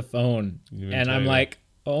squeezes the phone, and I'm like,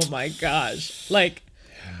 oh my gosh, like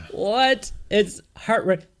what? It's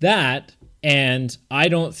heart-wrenching. That, and I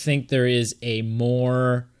don't think there is a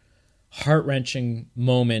more heart-wrenching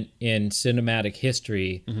moment in cinematic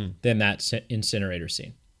history than that incinerator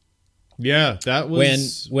scene. Yeah, that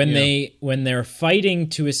was when they're fighting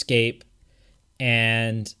to escape,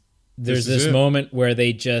 and there's this moment where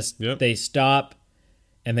they just they stop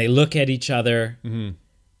and they look at each other,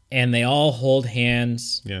 and they all hold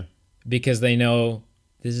hands, because they know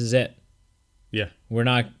this is it. Yeah, we're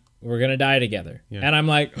gonna die together. Yeah. And I'm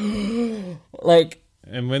like, like,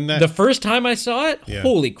 and when the first time I saw it,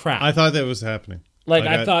 holy crap! I thought that was happening. Like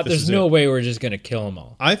I thought, this there's is no it. way we're just gonna kill them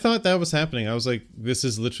all. I thought that was happening. I was like, this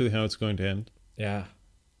is literally how it's going to end. Yeah.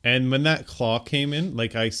 And when that claw came in,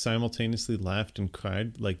 like I simultaneously laughed and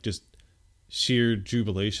cried, like just sheer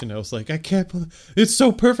jubilation. I was like, I can't believe it's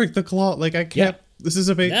so perfect. The claw, like I can't. This is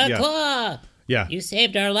a big. The claw. Yeah. You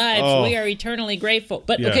saved our lives. Oh. We are eternally grateful.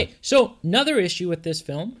 But Yeah. okay, so another issue with this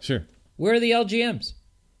film. Sure. Where are the LGMs?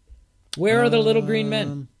 Where are the little green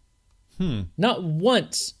men? Not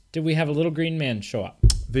once did we have a little green man show up.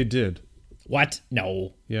 They did. What?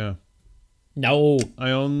 No. Yeah. No.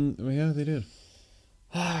 Yeah, they did.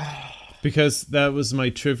 Because that was my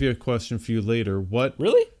trivia question for you later. What?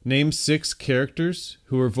 Really? Name 6 characters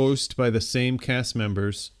who were voiced by the same cast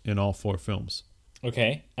members in all 4 films.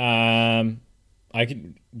 Okay. I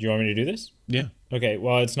can. Do you want me to do this? Yeah. Okay.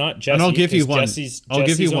 Well, it's not Jesse. And I'll give you 'cause one. Jesse's I'll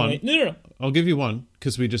give you only- one. No. I'll give you one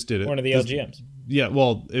because we just did it. One of the This- LGMs. Yeah,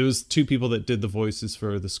 well, it was 2 people that did the voices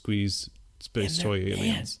for the Squeeze Space And Toy they're-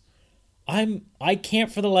 Aliens. I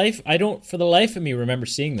can't for the life. I don't for the life of me remember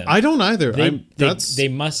seeing them. I don't either. They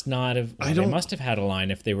must not have. I They don't- must have had a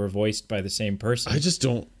line if they were voiced by the same person. I just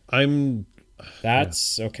don't. I'm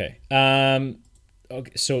That's okay.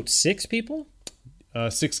 Okay. So 6 people.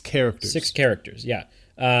 6 characters. 6 characters. Yeah.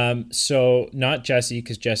 So not Jesse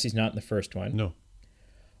because Jesse's not in the first one. No.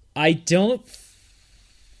 I don't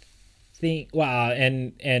think. Wow.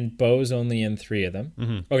 And Bo's only in 3 of them.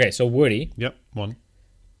 Mm-hmm. Okay. So Woody, Yep. 1.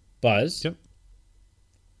 Buzz, Yep.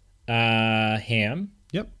 Ham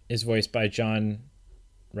Yep. is voiced by John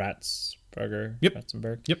Ratzenberger. Yep.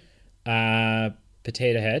 Ratzenberg. Yep.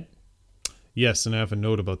 Potato Head, Yes, and I have a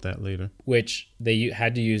note about that later. which they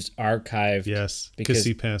had to use archived. Yes, because because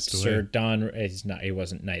he passed away. Sir Don, he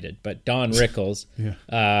wasn't knighted, but Don Rickles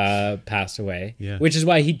Yeah. passed away. Yeah. Which is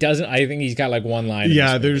why he doesn't. I think he's got like one line. in Yeah,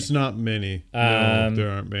 this movie. there's not many. No, there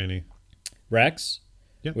aren't many. Rex,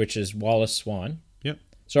 Yep. which is Wallace Swan. Yep.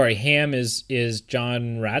 Sorry, Ham is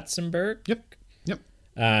John Ratzenberg. Yep. Yep.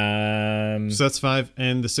 Um, So that's 5,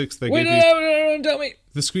 and the 6th they wait, gave you no, tell me.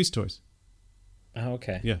 the Squeeze Toys. Oh,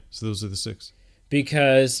 okay. Yeah, so those are the 6.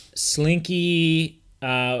 Because Slinky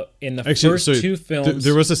in the Actually, first so 2 films.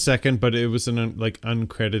 there was a second, but it was an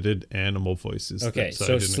uncredited animal voices. Okay, so I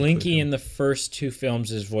so didn't Slinky include in him. the first 2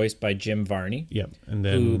 films is voiced by Jim Varney, Yep, and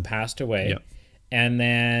who then passed away. Yep. And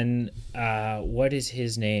then what is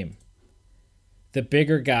his name? The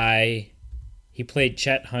bigger guy. He played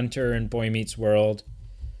Chet Hunter in Boy Meets World.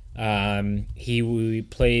 He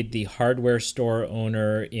played the hardware store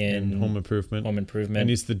owner in Home Improvement. Home Improvement. And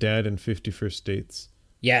he's the dad in 51st Dates.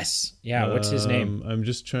 Yes. Yeah. What's his name? I'm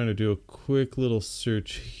just trying to do a quick little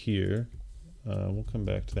search here. We'll come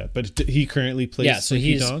back to that. But he currently plays So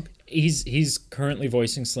Slinky Dog. he's currently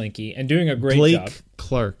voicing Slinky and doing a great Blake job.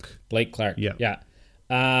 Clark. Blake Clark. Yeah. Yeah.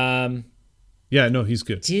 Yeah, no, he's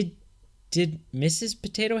good. Did Mrs.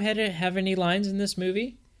 Potato Head have any lines in this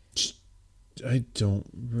movie? I don't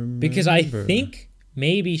remember. Because I think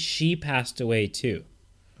maybe she passed away too.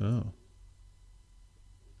 Oh.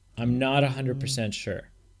 I'm not 100% sure.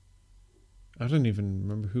 I don't even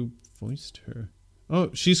remember who voiced her.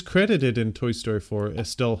 Oh, she's credited in Toy Story 4,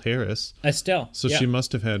 Estelle Harris. Estelle. So yeah. she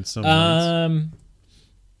must have had some lines.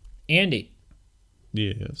 Andy.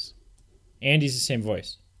 Yes. Andy's the same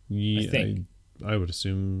voice. Yeah, think. I would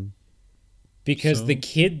assume. Because So? the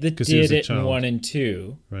kid that 'Cause he was did a it in child. 1 and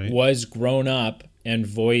 2 Right. was grown up and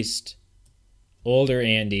voiced older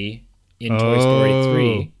Andy in Toy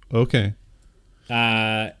Story 3. Okay.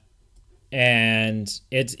 And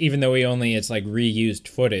it's even though it's like reused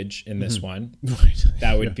footage in this one, Right.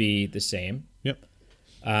 that would be the same. Yep.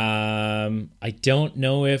 I don't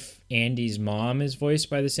know if Andy's mom is voiced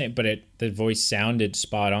by the same, but the voice sounded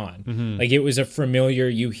spot on. Mm-hmm. Like it was a familiar.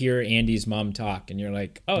 You hear Andy's mom talk, and you're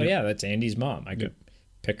like, "Oh yeah, that's Andy's mom." I could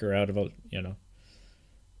pick her out of a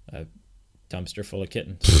dumpster full of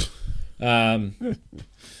kittens.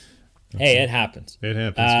 Hey, it happens. It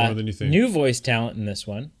happens more than you think. New voice talent in this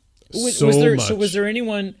one. So Was there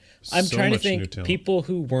anyone? I'm So trying to much new think talent. people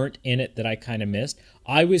who weren't in it that I kind of missed.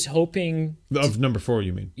 I was hoping. Of number 4,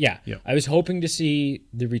 you mean? Yeah, Yeah. I was hoping to see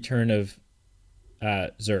the return of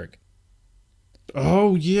Zurg.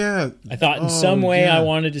 Oh, yeah. I thought in Oh, some way yeah. I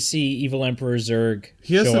wanted to see Evil Emperor Zurg.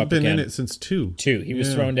 He show hasn't up been again. in it since 2. 2. He was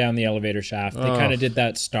Yeah. thrown down the elevator shaft. They Oh. kind of did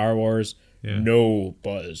that Star Wars. Yeah. No,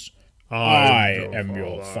 Buzz. I am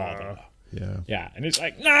your father. Yeah. Yeah, and it's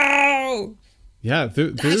like, no, Yeah,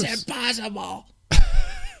 that's there's impossible.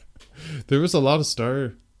 there was a lot of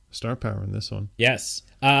star power in this one. Yes.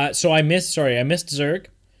 So I missed Zurg.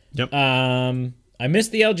 Yep. I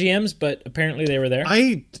missed the LGMs, but apparently they were there.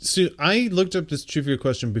 I looked up this trivia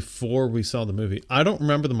question before we saw the movie. I don't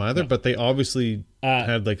remember them either, but they obviously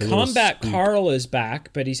had like a little Combat squeak. Carl is back,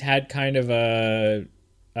 but he's had kind of a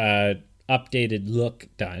updated look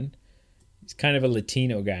done. He's kind of a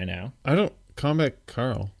Latino guy now. Combat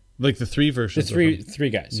Carl, like the 3 The versions. three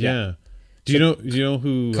guys. Yeah. Do you know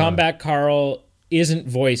who Combat Carl isn't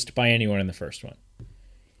voiced by anyone in the first one.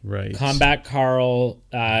 right? Combat Carl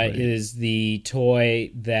is the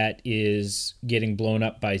toy that is getting blown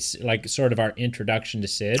up by, like, sort of our introduction to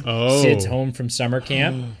Sid. Oh. Sid's home from summer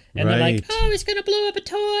camp. And they're like, Right. oh, he's going to blow up a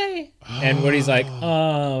toy. And Woody's like,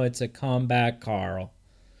 oh, it's a Combat Carl.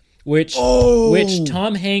 Which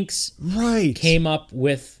Tom Hanks right. came up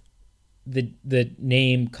with the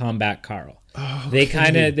name Combat Carl. Oh,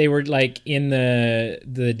 They were like in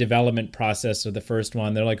the development process of the first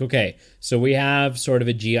one. They're like, okay, so we have sort of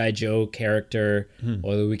a G.I. Joe character,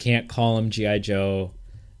 although we can't call him G.I. Joe.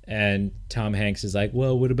 And Tom Hanks is like,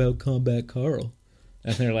 well, what about Combat Carl?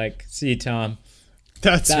 And they're like, see, Tom,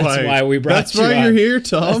 That's why we brought That's you why on. you're here,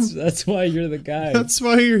 Tom. That's why you're the guy, That's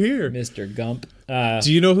why you're here. Mr. Gump.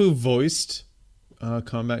 Do you know who voiced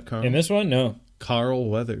Combat Carl? In this one, no. Carl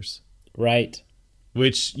Weathers. Right.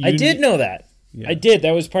 Which I did know that. Yeah. I did.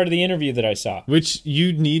 That was part of the interview that I saw. Which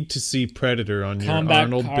you need to see Predator on your Combat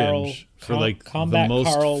Arnold Carl, binge for like Combat the most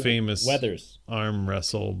Carl famous Weathers. arm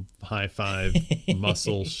wrestle, high five,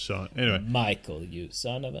 muscle shot. Anyway, Michael, you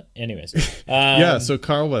son of a. Anyways, yeah. So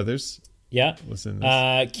Carl Weathers yeah. was in this.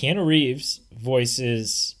 Keanu Reeves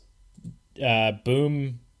voices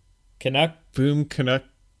Boom Canuck. Boom Canuck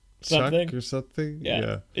Something. Chuck or something.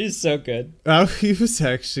 Yeah. He's so good. He was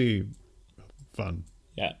actually fun.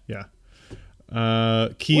 Yeah. Yeah.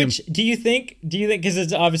 Key Which do you think? Because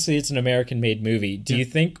it's an American-made movie. Do you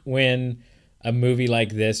think when a movie like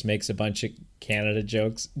this makes a bunch of Canada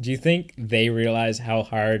jokes, do you think they realize how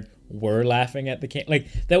hard we're laughing at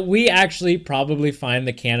that we actually probably find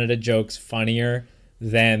the Canada jokes funnier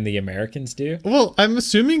than the Americans do? Well, I'm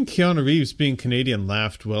assuming Keanu Reeves, being Canadian,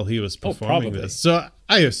 laughed while he was performing probably. this. So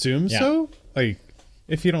I assume Yeah. so. Like,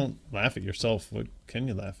 if you don't laugh at yourself, what can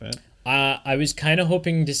you laugh at? I was kind of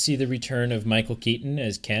hoping to see the return of Michael Keaton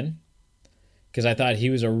as Ken, because I thought he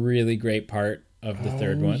was a really great part of the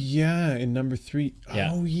third one. Yeah, in number 3. Yeah.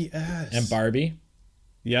 Oh, yes. And Barbie.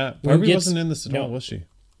 Yeah, Barbie gets- wasn't in this at no. all, was she?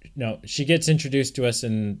 No, she gets introduced to us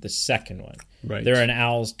in the second one. Right. They're in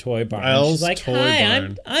Al's toy barn. Al's She's like, toy "Hi,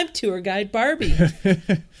 barn." I'm tour guide Barbie."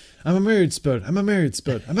 I'm a married spud. I'm a married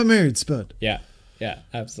spud. I'm a married spud. yeah,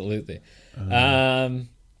 absolutely.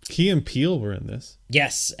 Key and Peele were in this.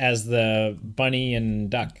 Yes, as the bunny and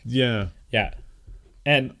duck. Yeah. Yeah,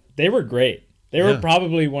 and they were great. They were Yeah.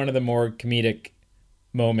 probably one of the more comedic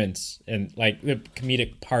moments and like the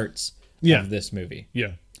comedic parts Yeah. of this movie.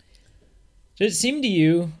 Yeah. Did it seem to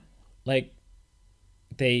you like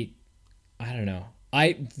I don't know.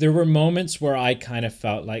 There were moments where I kind of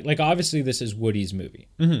felt like obviously this is Woody's movie.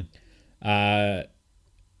 Mm-hmm.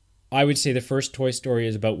 I would say the first Toy Story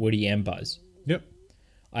is about Woody and Buzz. Yep.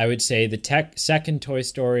 I would say the second Toy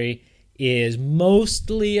Story is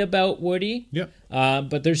mostly about Woody. Yep.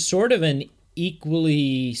 But there's sort of an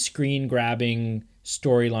equally screen-grabbing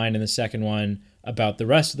storyline in the second one about the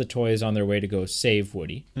rest of the toys on their way to go save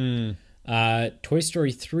Woody. Toy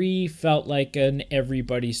Story 3 felt like an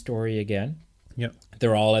everybody story again. Yep.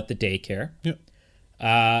 They're all at the daycare. Yep.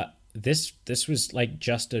 This was like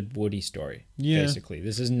just a Woody story, Yeah. basically.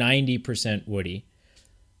 This is 90% Woody,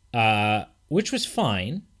 which was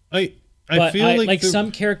fine. I But feel like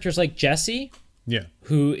some characters like Jessie, Yeah.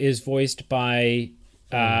 who is voiced by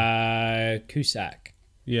Cusack.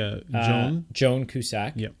 Yeah. Joan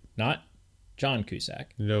Cusack. Yep. Not John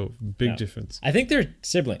Cusack. No, big No. difference. I think they're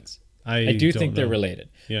siblings. I I do don't think they're know. related.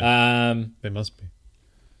 Yeah. They must be.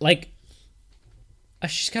 Like,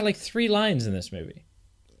 she's got like 3 lines in this movie.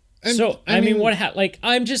 And, So I mean,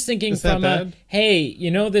 I'm just thinking is that from bad? hey,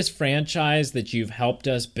 you know this franchise that you've helped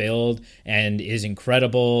us build and is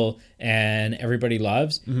incredible and everybody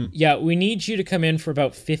loves. Mm-hmm. Yeah, we need you to come in for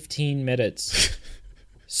about 15 minutes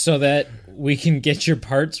so that we can get your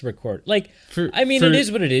parts recorded. Like, it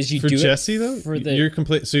is what it is. You for do Jessie it though. for the. You're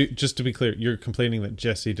So just to be clear, you're complaining that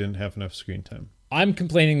Jessie didn't have enough screen time. I'm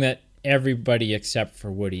complaining that everybody except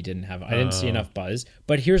for Woody didn't have. I didn't see enough Buzz.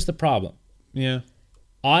 But here's the problem. Yeah.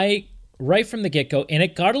 Right from the get-go, and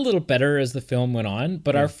it got a little better as the film went on,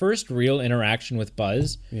 but our first real interaction with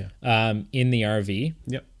Buzz in the RV,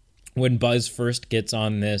 Yep. when Buzz first gets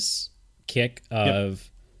on this kick of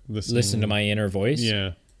listen to my inner voice,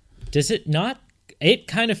 Yeah. does it not? It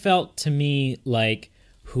kind of felt to me like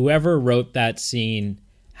whoever wrote that scene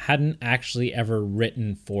hadn't actually ever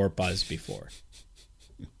written for Buzz before.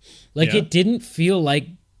 Like, Yeah. it didn't feel like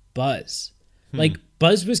Buzz. Like,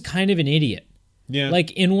 Buzz was kind of an idiot. Yeah.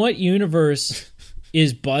 Like, in what universe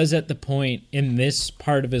is Buzz at the point in this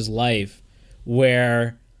part of his life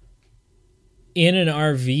where in an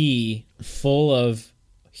RV full of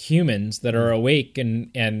humans that are awake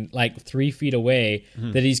and like 3 feet away,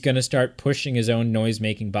 that he's going to start pushing his own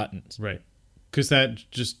noise-making buttons. Right. Because that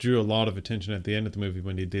just drew a lot of attention at the end of the movie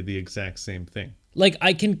when he did the exact same thing. Like,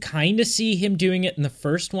 I can kind of see him doing it in the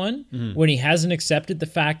first one when he hasn't accepted the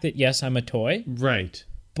fact that, yes, I'm a toy. Right.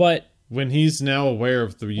 But when he's now aware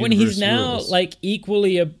of the universe when he's now rules. like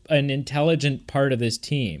equally an intelligent part of this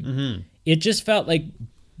team, it just felt like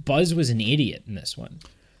Buzz was an idiot in this one.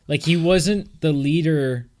 Like, he wasn't the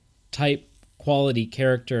leader type quality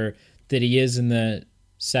character that he is in the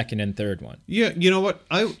second and third one. Yeah, you know what?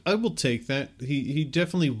 I will take that. He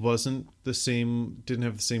definitely wasn't the same, didn't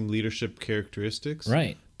have the same leadership characteristics.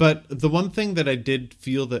 Right. But the one thing that I did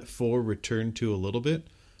feel that 4 returned to a little bit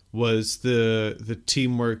was the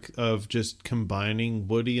teamwork of just combining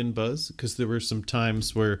Woody and Buzz, because there were some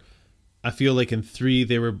times where I feel like in 3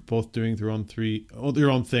 they were both doing their own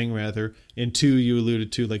thing rather. In 2 you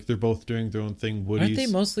alluded to like they're both doing their own thing. Aren't they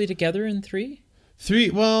mostly together in 3?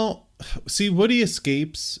 3, well, see, Woody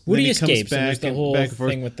escapes. Woody then he escapes, comes and there's the whole back and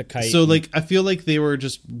forth. thing with the kite. So, like, I feel like they were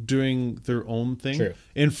just doing their own thing. True.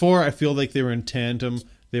 In 4, I feel like they were in tandem.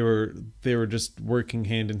 They were just working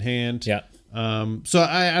hand in hand. Yeah. So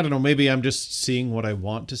I don't know. Maybe I'm just seeing what I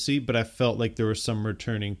want to see, but I felt like there was some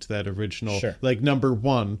returning to that original, like number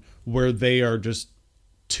 1, where they are just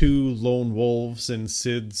 2 lone wolves in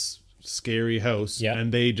Sid's scary house,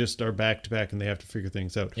 and they just are back to back and they have to figure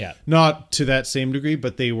things out. Yeah. Not to that same degree,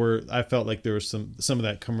 but they were. I felt like there was some of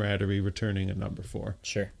that camaraderie returning in number 4.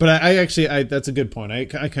 Sure. But I actually that's a good point. I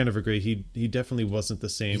kind of agree. He definitely wasn't the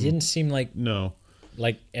same. He didn't seem like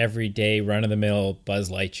everyday run of the mill Buzz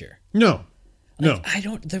Lightyear. No. Like, I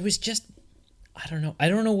don't know. I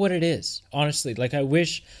don't know what it is, honestly. Like, I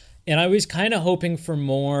wish, and I was kind of hoping for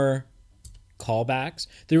more callbacks.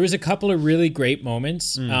 There was a couple of really great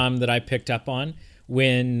moments that I picked up on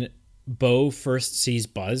when Bo first sees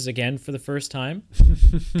Buzz again for the first time.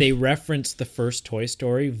 They reference the first Toy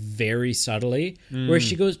Story very subtly, where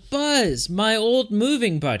she goes, "Buzz, my old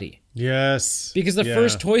moving buddy." Yes. Because the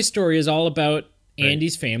first Toy Story is all about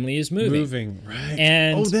Andy's family is moving. Right.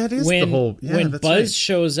 And that is when, the whole... Yeah, when that's Buzz right.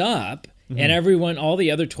 shows up, and all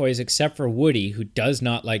the other toys except for Woody, who does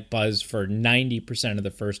not like Buzz for 90% of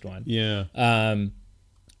the first one. Yeah.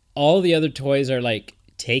 All the other toys are like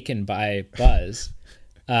taken by Buzz.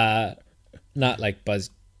 Not like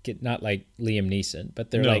Buzz, not like Liam Neeson,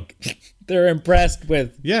 but they're like, they're impressed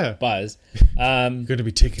with Buzz. Going to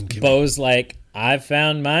be taken. Bo's like, "I've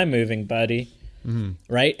found my moving buddy."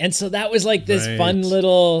 Right, and so that was like this fun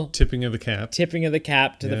little tipping of the cap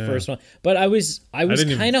to the first one. But I was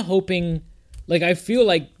kind of hoping, like, I feel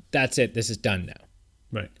like that's it. This is done now.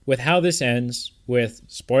 Right. With how this ends, with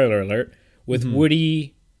spoiler alert, with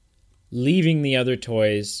Woody leaving the other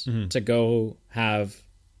toys to go have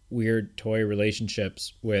weird toy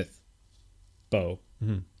relationships with Bo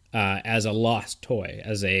as a lost toy,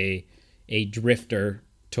 as a drifter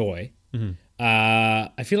toy.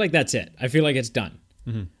 I feel like that's it. I feel like it's done.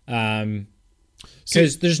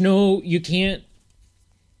 Because there's no, you can't,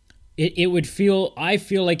 I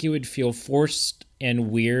feel like it would feel forced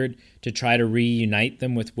and weird to try to reunite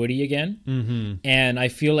them with Woody again. And I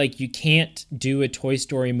feel like you can't do a Toy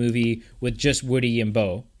Story movie with just Woody and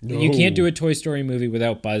Bo. No. You can't do a Toy Story movie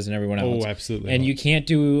without Buzz and everyone else. Oh, absolutely. And you can't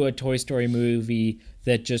do a Toy Story movie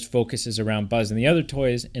that just focuses around Buzz and the other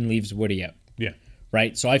toys and leaves Woody out. Yeah.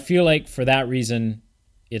 Right? So I feel like for that reason,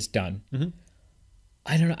 it's done.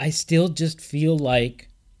 I don't know. I still just feel like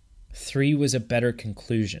 3 was a better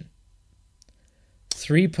conclusion.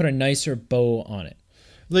 3 put a nicer bow on it.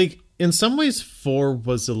 Like, in some ways, 4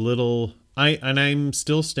 was a little... I'm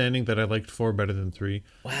still standing that I liked 4 better than 3.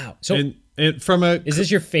 Wow. So and from a... Is this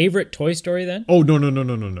your favorite Toy Story then? Oh,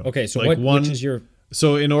 no. Okay, so like which is your...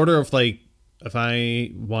 So in order of like, if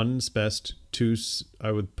 1's best, 2's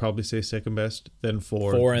I would probably say second best, then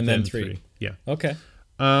 4 and then 3. Yeah. Okay.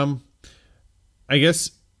 I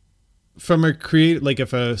guess from a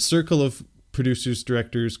if a circle of producers,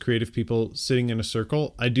 directors, creative people sitting in a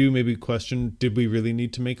circle, I do maybe question, did we really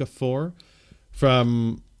need to make a 4?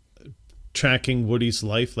 From tracking Woody's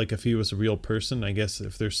life, like if he was a real person, I guess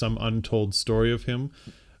if there's some untold story of him.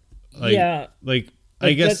 I guess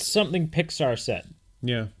that's something Pixar said.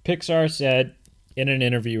 Yeah. Pixar said in an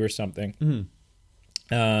interview or something,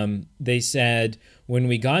 they said, when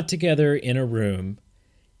we got together in a room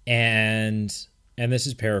and this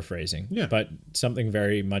is paraphrasing, but something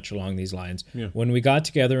very much along these lines. Yeah. When we got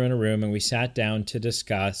together in a room and we sat down to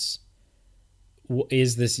discuss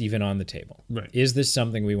is this even on the table? Right. Is this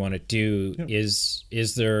something we want to do? Yep.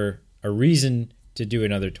 Is there a reason to do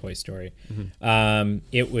another Toy Story?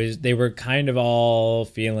 They were kind of all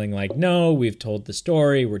feeling like, no, we've told the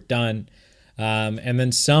story, we're done. And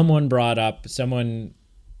then someone brought to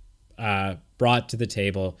the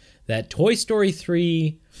table that Toy Story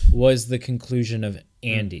 3 was the conclusion of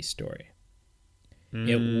Andy's story.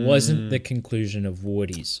 It wasn't the conclusion of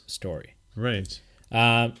Woody's story. Right.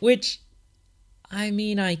 Which, I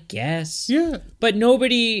mean, I guess. Yeah. But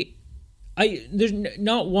there's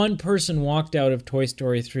not one person walked out of Toy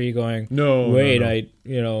Story 3 going, No.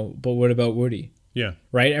 but what about Woody? Yeah.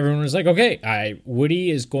 Right? Everyone was like, okay,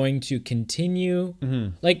 Woody is going to continue.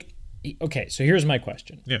 Like, okay, so here's my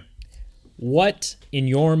question. Yeah. What, in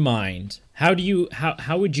your mind, how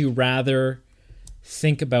would you rather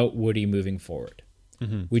think about Woody moving forward?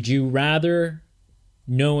 Would you rather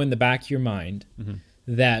know in the back of your mind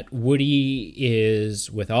that Woody is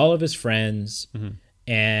with all of his friends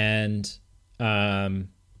and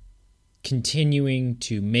continuing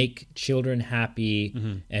to make children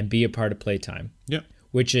happy and be a part of playtime? Yeah.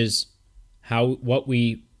 Which is what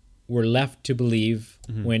we were left to believe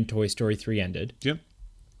when Toy Story 3 ended. Yep.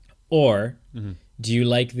 Or do you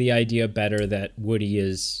like the idea better that Woody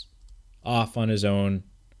is off on his own?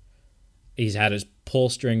 He's had his pull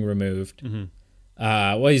string removed.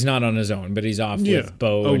 Well, he's not on his own, but he's off with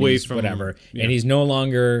Bo away and from whatever. Yeah. And he's no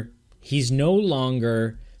longer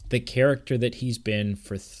the character that he's been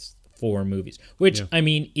for 4 movies, which I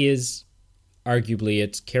mean is arguably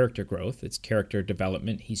it's character growth, it's character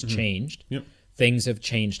development. He's changed. Yep. Things have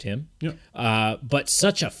changed him. Yep. But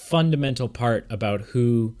such a fundamental part about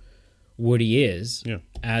who Woody is,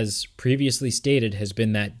 as previously stated, has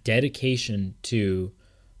been that dedication to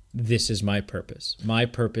this is my purpose. My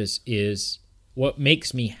purpose is what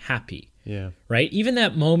makes me happy. Yeah. Right? Even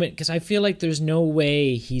that moment, because I feel like there's no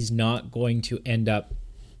way he's not going to end up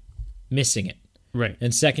missing it. Right.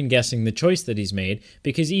 And second guessing the choice that he's made.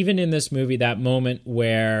 Because even in this movie, that moment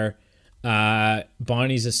where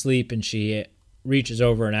Bonnie's asleep and she reaches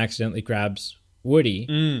over and accidentally grabs Woody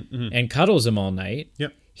and cuddles him all night.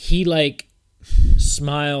 Yep. He like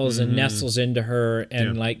smiles and nestles into her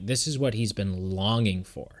and like this is what he's been longing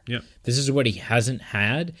for. Yep. This is what he hasn't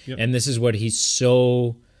had and this is what he's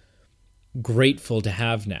so grateful to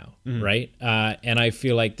have now, right? And I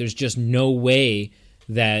feel like there's just no way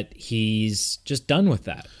that he's just done with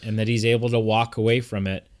that and that he's able to walk away from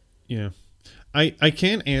it. Yeah. I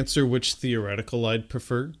can't answer which theoretical I'd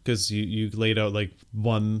prefer because you laid out like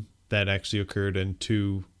one that actually occurred and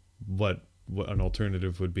 2 what an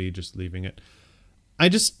alternative would be, just leaving it.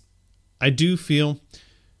 I do feel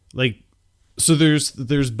like, so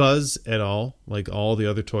there's Buzz et al, like all the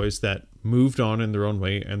other toys that moved on in their own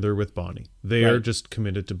way and they're with Bonnie. They are just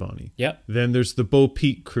committed to Bonnie. Yep. Then there's the Bo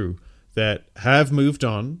Peep crew that have moved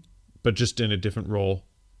on, but just in a different role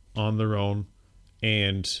on their own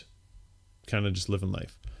and kind of just living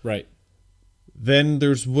life. Right. Then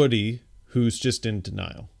there's Woody, who's just in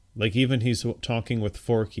denial. Like even he's talking with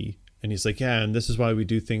Forky and he's like, yeah, and this is why we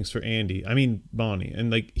do things for Bonnie.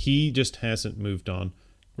 And like, he just hasn't moved on.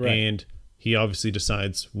 Right. And he obviously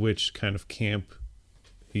decides which kind of camp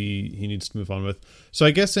he needs to move on with. So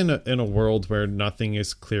I guess in a world where nothing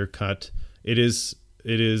is clear cut, it is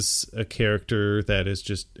a character that is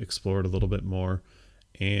just explored a little bit more,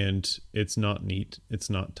 and it's not neat, it's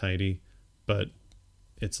not tidy, but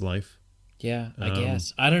it's life. Yeah, I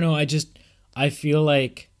guess. I don't know. I feel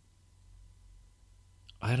like,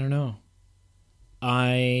 I don't know.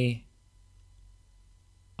 I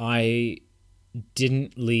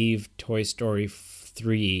didn't leave Toy Story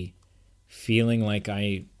 3 feeling like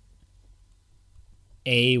I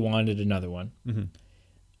A, wanted another one,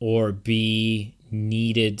 or B,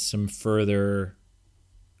 needed some further,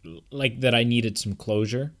 like that I needed some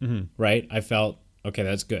closure, right? I felt, okay,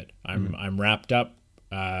 that's good. I'm wrapped up,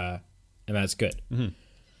 and that's good.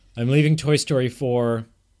 I'm leaving Toy Story 4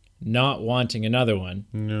 not wanting another one.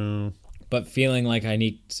 No. But feeling like I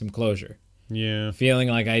need some closure. Yeah. Feeling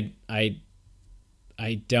like I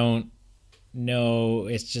don't know,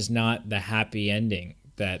 it's just not the happy ending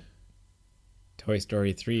that Toy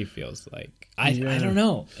Story 3 feels like. I don't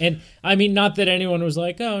know. And I mean, not that anyone was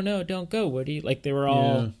like, oh no, don't go, Woody. Like they were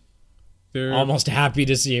all they're almost happy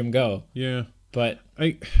to see him go. Yeah. But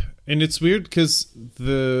and it's weird because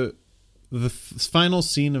the final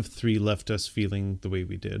scene of 3 left us feeling the way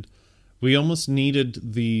we did. We almost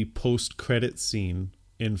needed the post-credit scene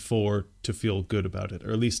in 4 to feel good about it,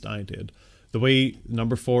 or at least I did. The way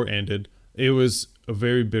number 4 ended, it was a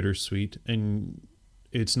very bittersweet, and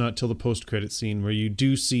it's not till the post-credit scene where you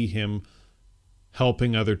do see him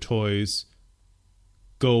helping other toys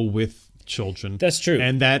go with children. That's true.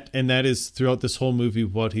 And that is throughout this whole movie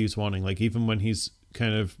what he's wanting. Like even when he's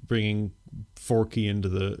kind of bringing Forky into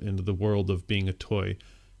the world of being a toy,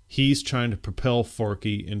 he's trying to propel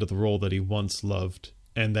Forky into the role that he once loved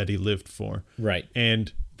and that he lived for. Right.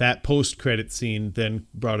 And that post-credit scene then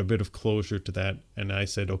brought a bit of closure to that, and I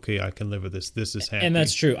said, okay, I can live with this. This is happy. And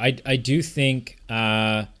that's true. I do think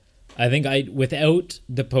without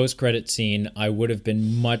the post-credit scene, I would have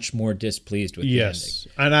been much more displeased with the ending.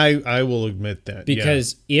 And I will admit that.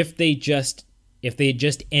 Because if they just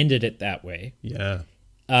ended it that way,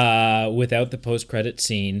 without the post-credit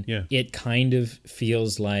scene, it kind of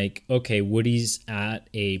feels like, okay, Woody's at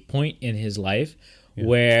a point in his life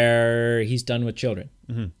where he's done with children,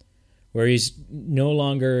 where he's no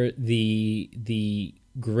longer the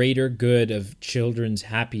greater good of children's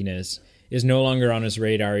happiness is no longer on his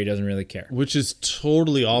radar. He doesn't really care. Which is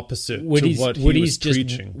totally opposite to what he was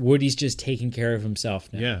preaching. Woody's just taking care of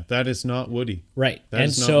himself now. Yeah, that is not Woody. Right. That and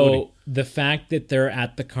is not so Woody. The fact that they're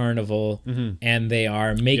at the carnival and they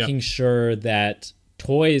are making sure that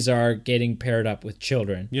toys are getting paired up with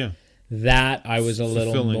children. Yeah. That I was a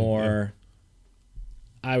little more... Yeah.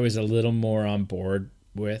 I was a little more on board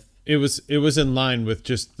with. It was in line with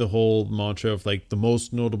just the whole mantra of like the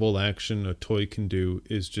most notable action a toy can do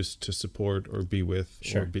is just to support or be with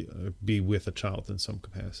or be with a child in some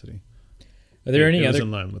capacity. Are there any was other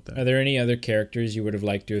in line with that. Are there any other characters you would have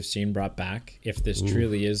liked to have seen brought back if this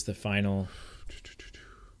truly is the final?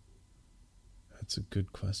 That's a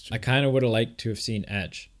good question. I kind of would have liked to have seen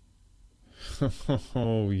Edge.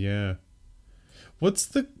 Oh yeah. What's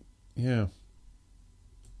the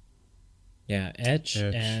Yeah, Edge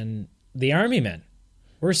and the Army Men.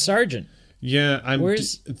 Where's Sergeant? Yeah, I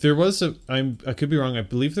could be wrong. I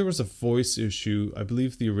believe there was a voice issue. I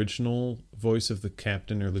believe the original voice of the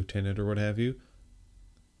captain or lieutenant or what have you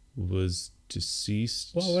was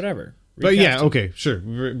deceased. Well, whatever. But yeah, okay, sure.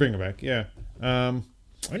 Bring it back. Yeah.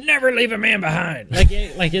 We'll never leave a man behind. Like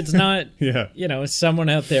it's not. Yeah. Someone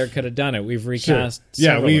out there could have done it. We've recast. Sure.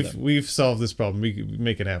 Yeah, several of them. we've solved this problem. We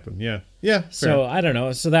make it happen. Yeah. Yeah. Fair. So I don't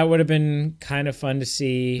know. So that would have been kind of fun to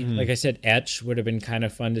see. Like I said, Etch would have been kind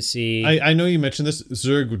of fun to see. I know you mentioned this.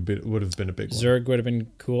 Zurg would have been a big one. Zurg would have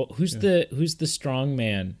been cool. Who's the strong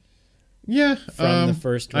man? Yeah, from the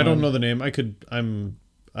first one. I don't know the name. I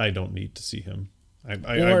don't need to see him.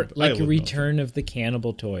 Or a return of the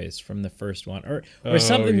cannibal toys from the first one, or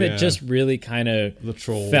something that just really kind of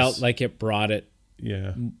felt like it brought it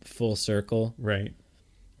full circle. Right.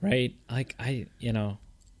 Like I don't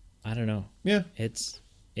know. Yeah. It's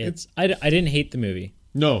I didn't hate the movie.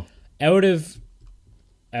 No. Out of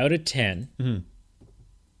 10,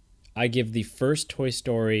 I give the first Toy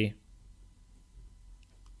Story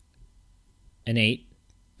an 8.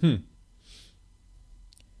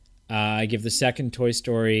 I give the second Toy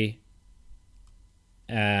Story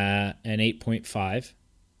an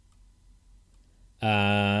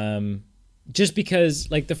 8.5. Just because,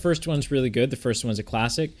 like, the first one's really good. The first one's a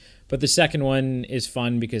classic. But the second one is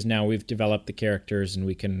fun because now we've developed the characters and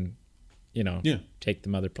we can, take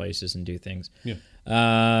them other places and do things. Yeah.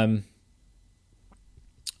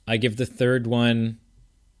 I give the third one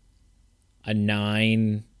a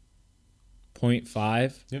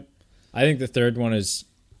 9.5. Yep. I think the third one is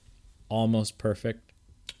almost perfect.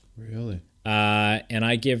 Really? And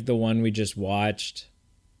I give the one we just watched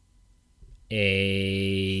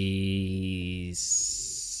a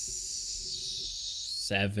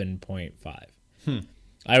 7.5.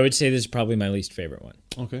 I would say this is probably my least favorite one.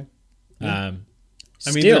 Okay. Yeah.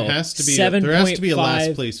 There has to be a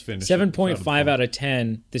last place finish. 7.5 out of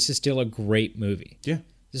 10. This is still a great movie. Yeah.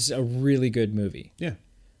 This is a really good movie. Yeah.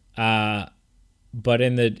 But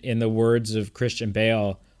in the words of Christian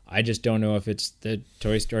Bale, I just don't know if it's the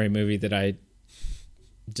Toy Story movie that I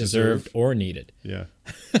deserved or needed. Yeah.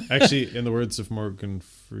 Actually, in the words of Morgan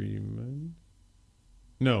Freeman.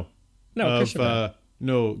 No,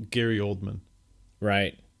 Gary Oldman.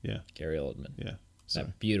 Right. Yeah. Gary Oldman. Yeah. Sorry.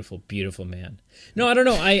 That beautiful, beautiful man. No, I don't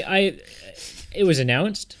know. It was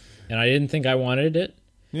announced, and I didn't think I wanted it.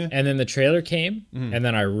 Yeah. And then the trailer came, and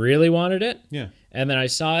then I really wanted it. Yeah. And then I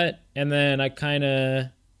saw it, and then I'm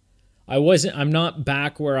not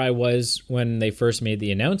back where I was when they first made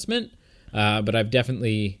the announcement, but I'm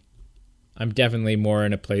definitely more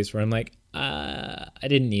in a place where I'm like, I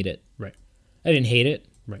didn't need it. Right. I didn't hate it.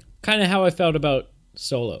 Right. Kind of how I felt about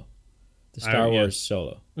Solo, the Star Wars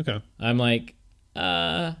Solo. Okay. I'm like,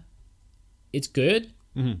 it's good,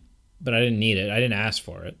 but I didn't need it. I didn't ask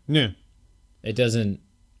for it. Yeah.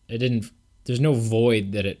 There's no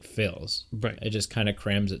void that it fills. Right. It just kind of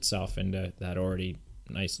crams itself into that already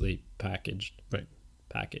nicely packaged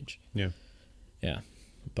package. Yeah. Yeah.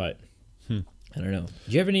 but I don't know.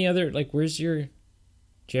 Do you have any other do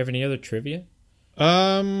you have any other trivia?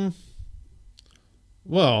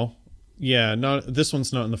 Well, yeah, not this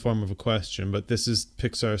one's not in the form of a question, but this is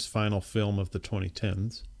Pixar's final film of the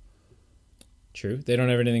 2010s. True. They don't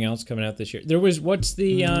have anything else coming out this year. There was what was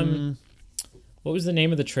the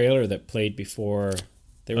name of the trailer that played before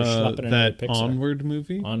they were schlepping another Pixar? Onward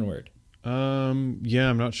movie? Onward. Yeah,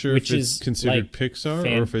 I'm not sure Which if it's is, considered like,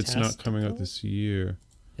 Pixar or if it's not coming out this year.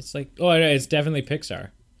 It's it's definitely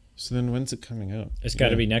Pixar. So then when's it coming out? It's got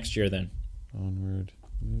to be next year then. Onward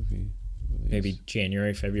movie release. Maybe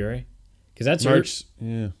January, February. Because that's March.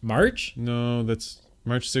 Yeah. March? No, that's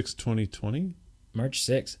March 6th, 2020. March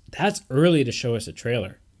 6th. That's early to show us a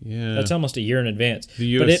trailer. Yeah. That's almost a year in advance. The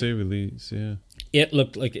USA release, yeah. It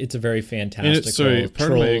looked like it's a very fantastical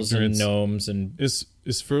trolls and gnomes and...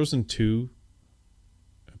 Is Frozen 2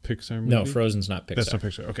 a Pixar movie? No, Frozen's not Pixar. That's not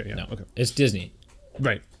Pixar. Okay, yeah. No. Okay. It's Disney.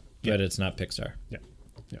 Right. But it's not Pixar. Yeah.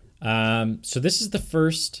 So this is the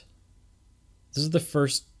first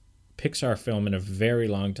Pixar film in a very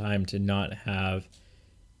long time to not have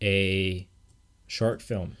a short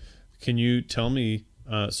film. Can you tell me,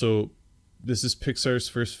 so this is Pixar's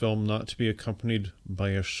first film not to be accompanied by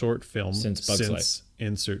a short film since Bugs Life.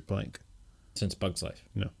 Insert blank. Since Bugs Life.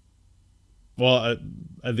 No. Well,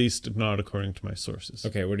 at least not according to my sources.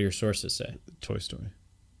 Okay, what do your sources say? Toy Story.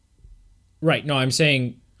 Right. No, I'm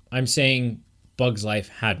saying Bugs Life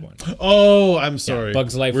had one. Oh, I'm sorry. Yeah,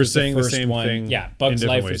 Bugs Life was the first one. Yeah, Bugs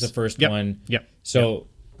Life was the first one. Yeah. So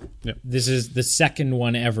this is the second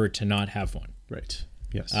one ever to not have one. Right.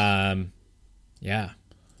 Yes. Yeah.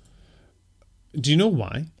 Do you know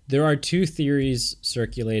why? There are two theories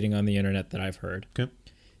circulating on the internet that I've heard. Okay.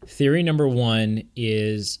 Theory number one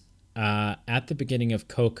is at the beginning of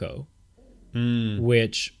Coco,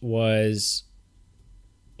 which was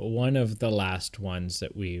one of the last ones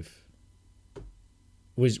that was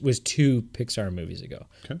two Pixar movies ago.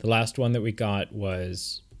 Okay. The last one that we got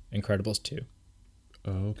was Incredibles 2.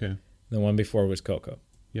 Oh, okay. The one before was Coco.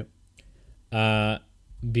 Yep.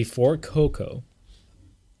 Before Coco,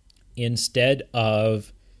 instead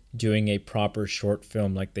of doing a proper short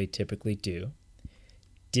film like they typically do,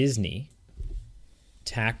 Disney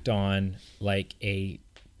tacked on like a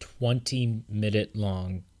 20-minute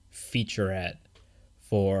long featurette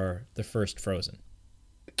for the first Frozen.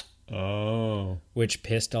 Oh. Which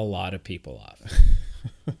pissed a lot of people off.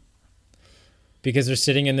 Because they're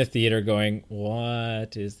sitting in the theater going,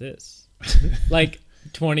 what is this? Like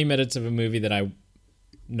 20 minutes of a movie that I'm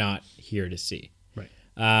not here to see. Right.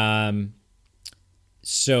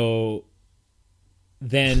 So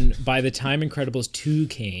then by the time Incredibles 2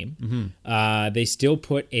 came, they still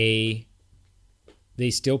put a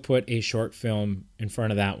short film in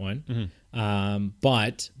front of that one.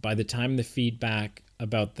 But by the time the feedback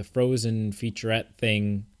about the Frozen featurette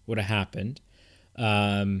thing would have happened,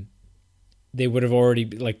 they would have already,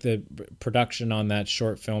 like, the production on that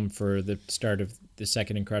short film for the start of the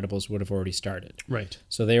second Incredibles would have already started. Right.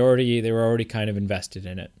 So they were already kind of invested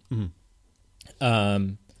in it.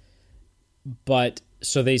 But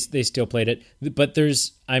so they still played it. But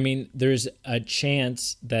there's a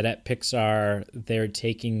chance that at Pixar they're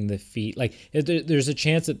taking the feat, like there's a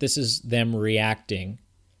chance that this is them reacting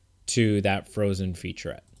to that Frozen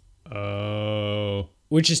featurette. Oh.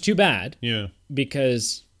 Which is too bad. Yeah.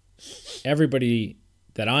 Because everybody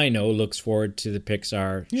that I know looks forward to the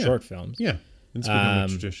Pixar short films. Yeah. It's become a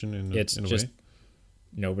tradition in a way.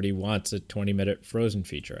 Nobody wants a 20-minute Frozen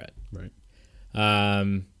featurette. Right.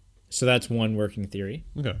 So that's one working theory.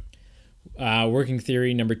 Okay. Working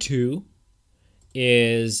theory number two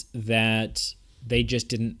is that they just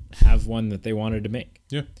didn't have one that they wanted to make.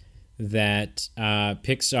 Yeah. That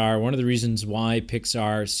Pixar, one of the reasons why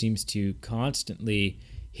Pixar seems to constantly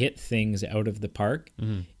hit things out of the park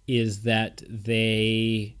is that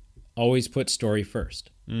they always put story first.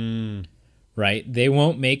 Right? They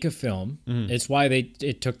won't make a film. It's why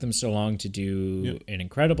it took them so long to do an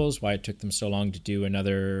Incredibles, why it took them so long to do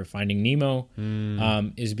another Finding Nemo,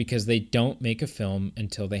 is because they don't make a film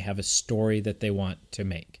until they have a story that they want to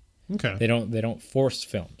make. Okay. They don't force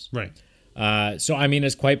films. Right. So I mean,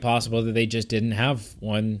 it's quite possible that they just didn't have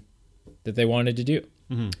one that they wanted to do.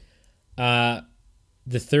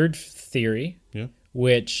 The third theory,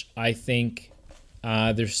 which I think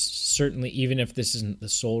there's certainly, even if this isn't the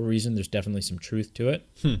sole reason, there's definitely some truth to it.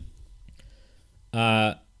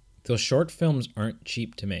 Those short films aren't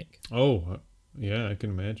cheap to make. Oh, yeah, I can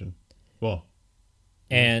imagine. Well,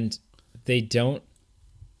 and they don't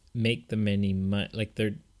make them any money. Like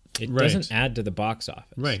it doesn't add to the box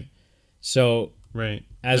office. Right. So right.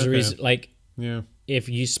 As a reason, like if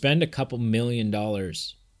you spend a couple $1 million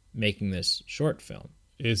making this short film,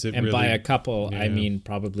 Is it and really? by a couple, I Yeah. mean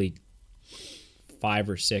probably $5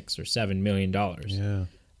 or $6 or $7 million,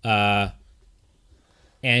 Yeah.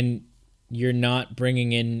 and you're not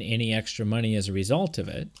bringing in any extra money as a result of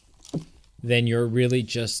it, then you're really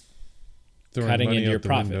just Throwing cutting money into your out the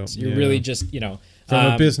window. profits. You're Yeah. really just,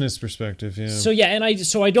 From a business perspective, yeah. So yeah, and I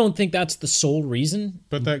don't think that's the sole reason,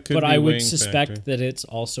 But that could but be I a would weighing suspect factor. that it's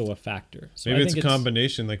also a factor. So Maybe I it's think a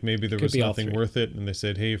combination. Like maybe there could was be all nothing three. worth it, and they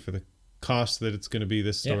said, "Hey, for the cost that it's going to be,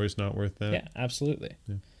 this Yeah. story's not worth that." Yeah, absolutely.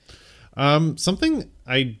 Something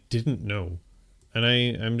I didn't know, and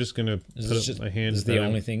I'm just going to This put is up my hand. this is the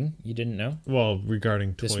only thing you didn't know. Well,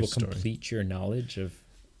 regarding Toy This will Story, complete your knowledge of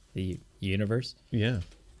the universe. yeah.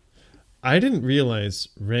 I didn't realize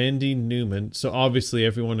Randy Newman. So obviously,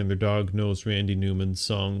 everyone and their dog knows Randy Newman's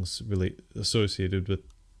songs associated with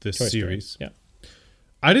this Toy Story. series. Yeah.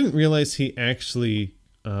 I didn't realize he actually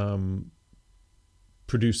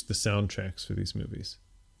produced the soundtracks for these movies.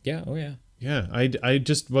 Yeah. Oh yeah. Yeah, I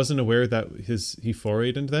just wasn't aware that he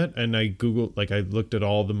forayed into that, and I googled, like, I looked at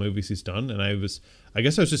all the movies he's done, and I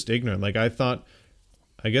guess I was just ignorant. Like, I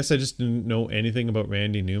guess I just didn't know anything about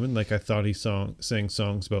Randy Newman. Like, I thought he sang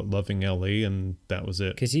songs about loving LA, and that was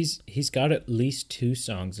it. Because he's got at least 2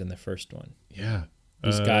 songs in the first one. Yeah,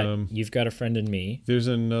 He's got You've Got a Friend in Me there's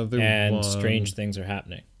another and one. Strange Things Are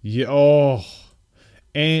Happening. Yeah. Oh,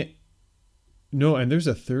 and no, and there's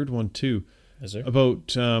a third one too. Is there?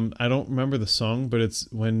 About I don't remember the song, but it's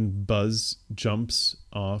when Buzz jumps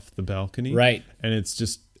off the balcony, Right. And it's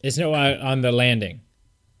just Isn't it on the landing?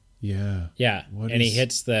 yeah. Yeah. What and he is-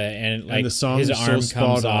 hits the song his is so arm spot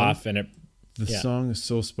comes on. off and it. The Yeah. song is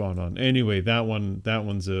so spot on. Anyway, that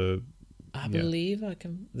one's a I believe I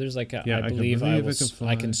can. There's like a. Yeah, I believe I will. fly.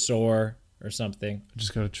 I can soar or something. I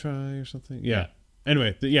just gotta try or something. Yeah. Yeah.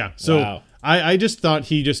 Anyway, yeah. So Wow. I just thought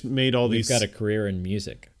he just made all We've these. got a career in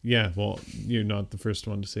music. Yeah. Well, you're not the first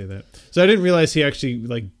one to say that. So I didn't realize he actually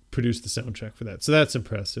like produced the soundtrack for that. So that's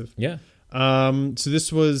impressive. Yeah. So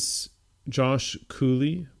this was Josh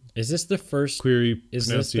Cooley. Is this the first? Query Is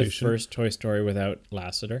this the pronunciation. first Toy Story without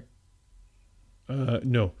Lasseter?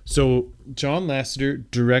 No. So John Lasseter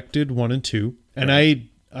directed 1 and 2, and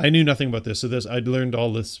I knew nothing about this. So I'd learned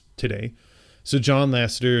all this today. So John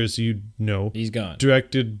Lasseter, as you know, He's gone.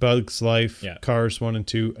 directed Bug's Life, Yeah. Cars 1 and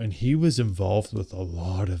 2, and he was involved with a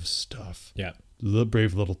lot of stuff. Yeah.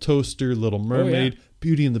 Brave Little Toaster, Little Mermaid,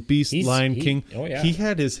 Beauty and the Beast, Lion King. Oh, yeah. He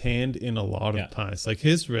had his hand in a lot Yeah. of pies. Like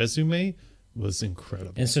his resume was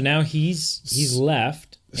incredible. And so now he's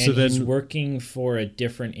left, and So he's then- working for a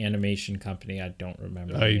different animation company. I don't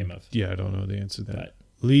remember the name of. I don't know the answer to that.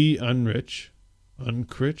 But- Lee Unkrich,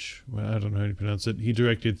 well, I don't know how to pronounce it. He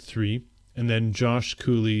directed 3, and then Josh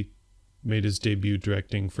Cooley made his debut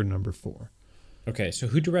directing for number 4. Okay, so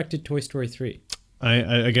who directed Toy Story 3?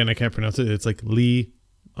 I can't pronounce it. It's like Lee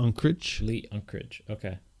Unkrich. Lee Unkrich.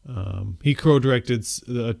 Okay. He co-directed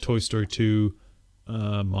Toy Story 2,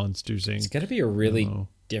 Monsters It's Inc. got to be a really Oh.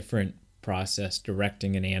 different process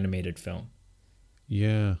directing an animated film.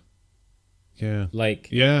 Yeah. Like,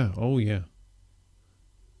 Yeah. Oh yeah.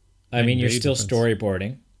 I mean, you're Big still difference.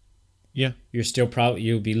 storyboarding. Yeah. You're still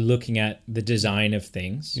you'll be looking at the design of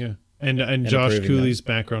things. Yeah. And Josh improving Cooley's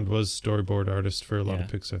background was storyboard artist for a lot of Yeah.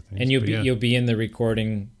 Pixar things. And you'll But be yeah. you'll be in the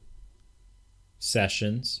recording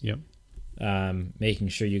sessions, Yep. making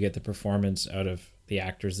sure you get the performance out of the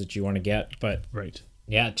actors that you want to get. But Right.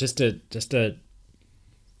 yeah, just a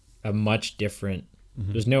much different.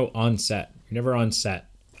 Mm-hmm. There's no on set. You're never on set.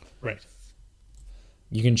 Right.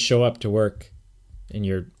 You can show up to work in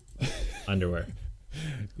your underwear,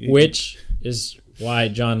 which is why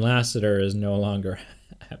John Lasseter is no longer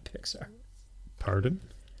at Pixar. Pardon?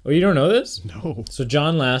 Oh, you don't know this? No. So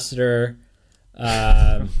John Lasseter,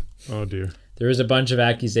 Oh dear. there was a bunch of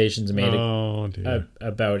accusations made Oh dear.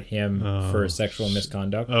 about him for sexual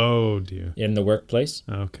misconduct Oh dear. in the workplace.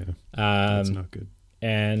 Okay. That's Um, not good.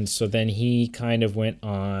 and so then he kind of went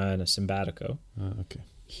on a sabbatical. Okay.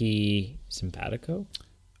 Sabbatical?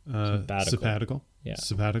 Sabbatical. Yeah.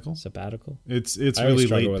 Sabbatical. Sabbatical? It's I always really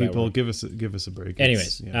struggle late. with that People, word. give us a break.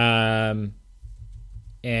 Anyways, yeah.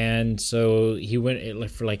 and so he went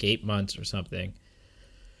for like 8 months or something.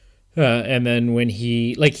 And then when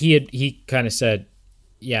he kind of said,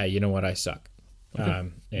 yeah, you know what, I suck.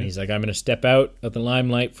 And he's like, I'm going to step out of the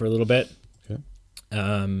limelight for a little bit. Okay.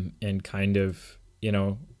 And kind of,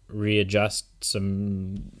 readjust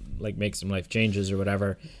make some life changes or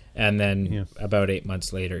whatever. And then about 8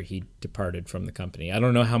 months later, he departed from the company. I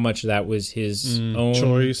don't know how much that was his own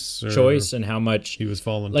choice and how much he was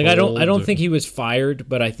falling. I don't think he was fired,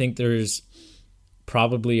 but I think there's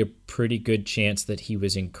probably a pretty good chance that he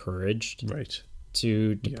was encouraged Right.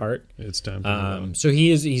 to depart. It's time to move on. So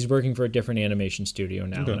he's working for a different animation studio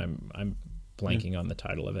now, Okay. and I'm blanking on the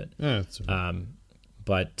title of it. Yeah, it's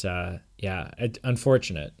But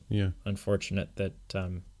unfortunate yeah.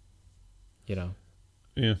 that you know.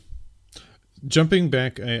 Yeah. Jumping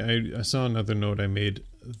back, I saw another note I made.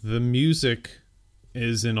 The music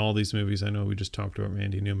is in all these movies. I know we just talked about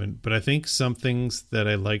Randy Newman, but I think some things that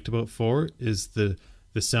I liked about 4 is the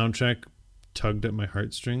soundtrack tugged at my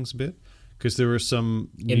heartstrings a bit, because there were some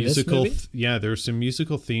musical there were some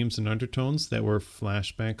musical themes and undertones that were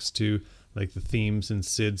flashbacks to like the themes in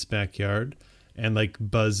Sid's backyard and like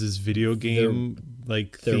Buzz's video game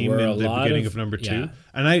theme in the beginning of number 2.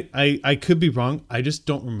 And I could be wrong. I just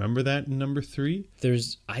don't remember that in number 3.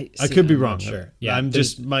 I could be wrong. Sure. Yeah.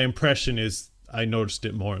 My impression is I noticed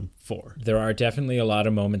it more in 4. There are definitely a lot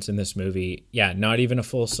of moments in this movie. Yeah, not even a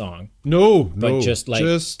full song. But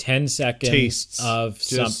just 10 seconds tastes of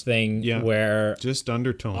something where just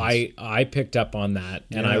undertones. I picked up on that,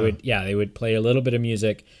 and they would play a little bit of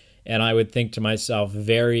music, and I would think to myself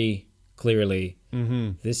very clearly,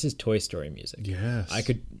 this is Toy Story music. Yes.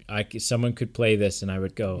 Someone could play this, and I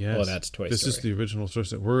would go, oh, that's Toy Story. This is the original Toy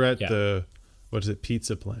Story. We're at the, what is it,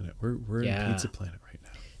 Pizza Planet. We're in Pizza Planet right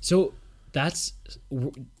now. So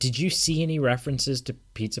did you see any references to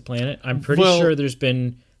Pizza Planet? I'm pretty sure there's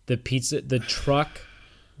been the truck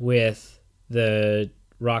with the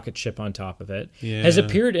rocket ship on top of it has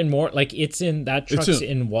appeared in more, like truck's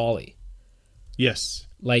in WALL-E. Yes.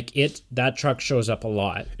 Like that truck shows up a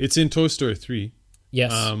lot. It's in Toy Story 3.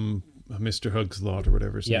 Yes. Mr. Hugs Lot or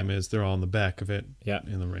whatever his name is. They're all on the back of it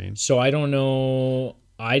in the rain. So I don't know.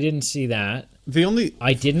 I didn't see that.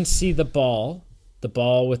 I didn't see the ball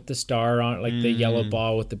with the star on it, like the yellow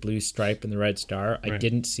ball with the blue stripe and the red star. I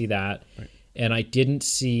didn't see that. Right. And I didn't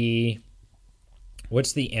see,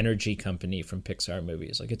 what's the energy company from Pixar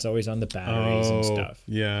movies? Like it's always on the batteries and stuff.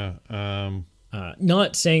 Yeah.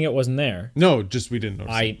 Not saying it wasn't there. No, just we didn't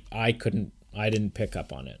notice. I didn't pick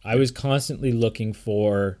up on it. I was constantly looking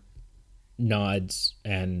for nods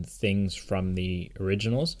and things from the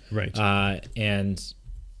originals. Right. And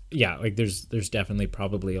yeah, like there's definitely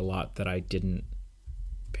probably a lot that I didn't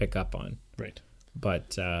pick up on. Right.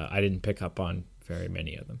 But I didn't pick up on very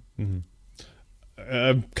many of them.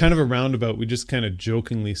 Mm-hmm. Kind of a roundabout, we just kind of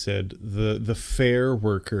jokingly said the fair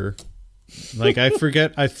worker. Like I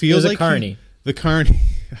forget, I feel like Carney. The Carney.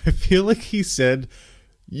 I feel like he said,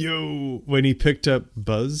 yo, when he picked up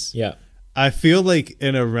Buzz. Yeah. I feel like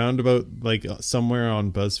in a roundabout, like somewhere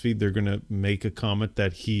on BuzzFeed, they're going to make a comment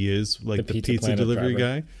that he is like the pizza delivery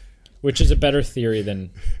guy. Which is a better theory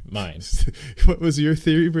than mine. What was your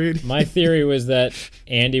theory, Brady? My theory was that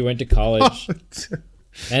Andy went to college.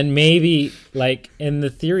 And maybe, and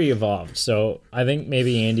the theory evolved. So I think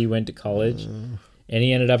maybe Andy went to college. And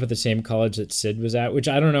he ended up at the same college that Sid was at, which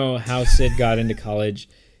I don't know how Sid got into college.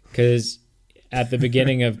 Because at the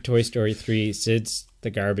beginning of Toy Story 3, Sid's the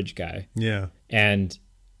garbage guy. Yeah. And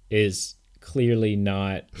is clearly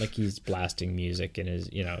not, he's blasting music and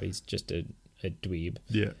he's just a dweeb.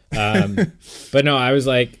 Yeah. But no, I was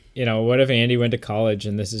like, what if Andy went to college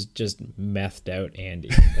and this is just methed out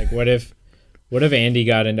Andy? Like, what if Andy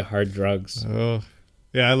got into hard drugs? Oh,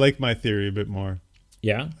 yeah, I like my theory a bit more.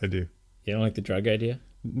 Yeah? I do. You don't like the drug idea?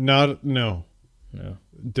 No. No.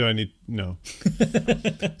 Do I need... No.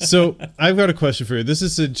 So, I've got a question for you. This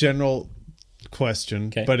is a general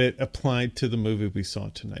question, but it applied to the movie we saw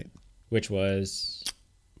tonight. Which was?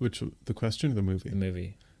 The question or the movie? The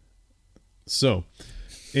movie. So,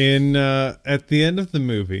 at the end of the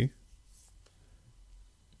movie,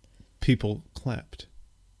 people clapped.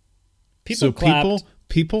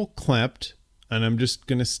 People clapped, and I'm just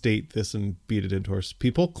going to state this and beat it into horse.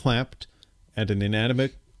 People clapped at an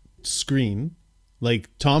inanimate screen. Like,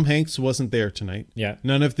 Tom Hanks wasn't there tonight. Yeah.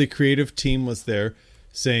 None of the creative team was there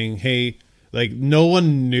saying, hey, no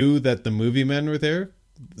one knew that the movie men were there.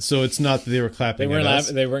 So it's not that they were clapping at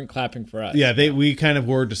us. They weren't clapping for us. Yeah, we kind of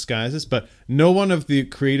wore disguises, but no one of the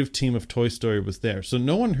creative team of Toy Story was there. So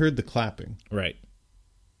no one heard the clapping. Right.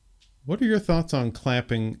 What are your thoughts on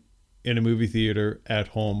clapping in a movie theater at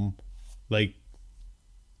home?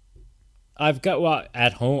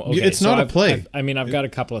 At home. Okay, it's not a play. I've got a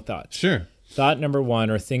couple of thoughts. Sure. Thought number one,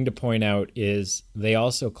 or thing to point out, is they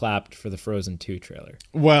also clapped for the Frozen 2 trailer.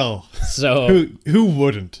 Well, so who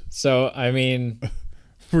wouldn't? So I mean,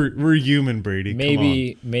 we're human, Brady.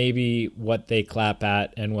 Maybe what they clap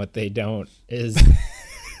at and what they don't is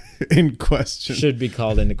in question. Should be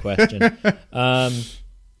called into question. Let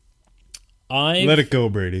it go,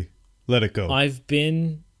 Brady. Let it go. I've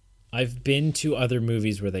been to other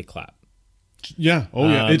movies where they clap. Yeah. Oh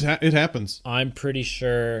yeah. It happens. I'm pretty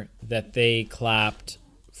sure that they clapped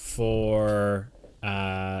for.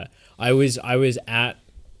 I was at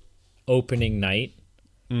opening night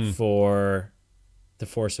for The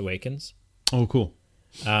Force Awakens. Oh, cool.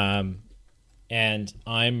 And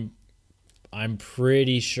I'm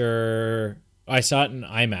pretty sure I saw it in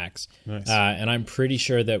IMAX. Nice. And I'm pretty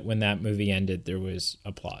sure that when that movie ended, there was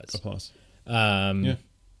applause. Yeah.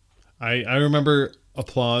 I remember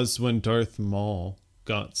applause when Darth Maul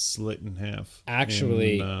got slit in half.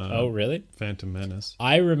 Actually, in, oh really? Phantom Menace.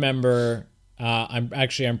 I remember.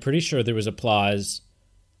 I'm pretty sure there was applause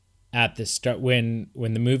at the start when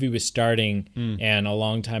the movie was starting, and A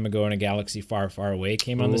Long Time Ago in a Galaxy Far, Far Away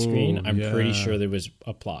came on the screen. I'm pretty sure there was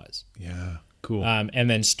applause. Yeah, cool. And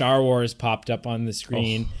then Star Wars popped up on the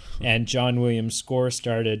screen, and John Williams' score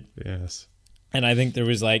started. Yes. And I think there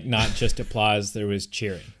was like not just applause, there was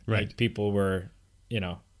cheering. Right. Like people were,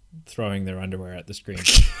 throwing their underwear at the screen.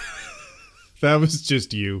 That was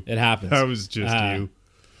just you. It happens. That was just you.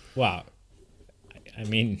 Wow. I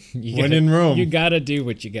mean, when in Rome, you got to do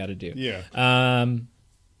what you got to do. Yeah.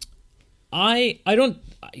 I don't.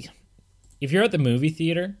 If you're at the movie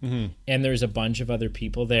theater and there's a bunch of other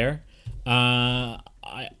people there, I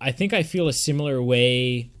think I feel a similar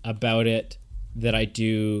way about it that I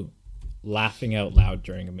do laughing out loud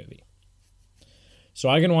during a movie. So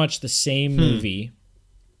I can watch the same movie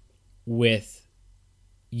with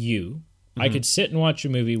you. I could sit and watch a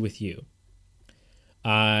movie with you.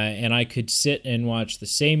 And I could sit and watch the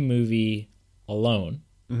same movie alone.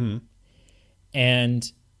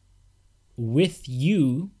 And with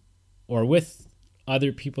you or with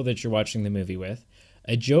other people that you're watching the movie with,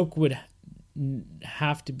 a joke would not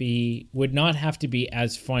have to be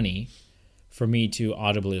as funny for me to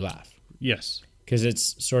audibly laugh. Yes. Because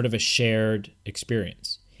it's sort of a shared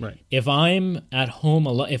experience. Right. If I'm at home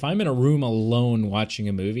alone, if I'm in a room alone watching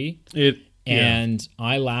a movie and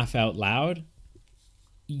I laugh out loud,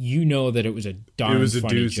 you know that it was a darn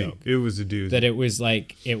funny joke. It was a doozy. That it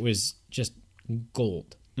was just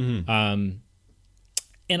gold. And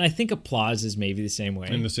I think applause is maybe the same way.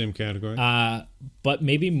 In the same category. But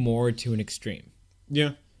maybe more to an extreme.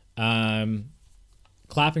 Yeah.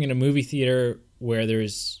 Clapping in a movie theater where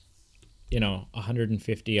there's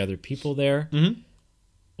 150 other people there.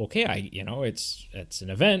 Okay, it's an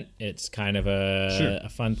event. It's kind of a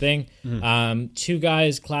fun thing. Two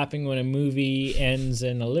guys clapping when a movie ends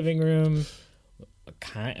in a living room,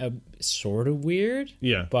 kind of sort of weird.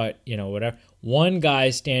 Yeah. But, whatever. One guy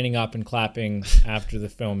standing up and clapping after the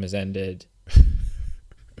film has ended.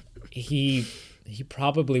 He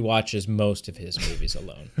probably watches most of his movies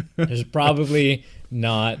alone. There's probably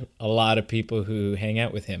not a lot of people who hang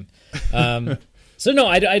out with him. So no,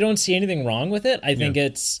 I don't see anything wrong with it. I think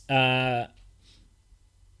it's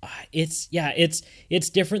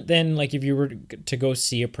different than like if you were to go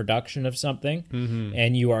see a production of something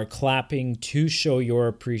and you are clapping to show your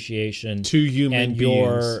appreciation to human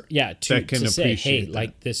beings that can say, hey, that.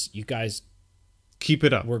 Like this, you guys keep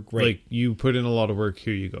it up. We're great. Like you put in a lot of work.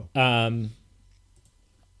 Here you go.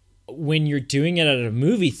 When you're doing it at a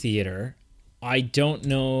movie theater, I don't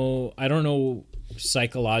know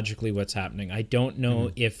psychologically what's happening. I don't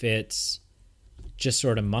know if it's just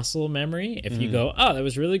sort of muscle memory. If you go, oh, that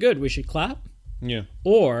was really good, we should clap. Yeah.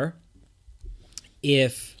 Or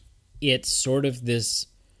if it's sort of this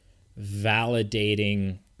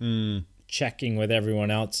validating checking with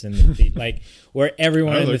everyone else in the like where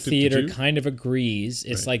everyone in the theater kind of agrees.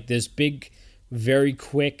 It's like this big, very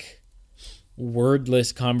quick,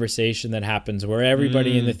 wordless conversation that happens where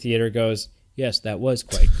everybody in the theater goes, yes, that was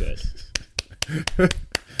quite good.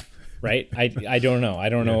 Right? I don't know. I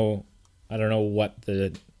don't know what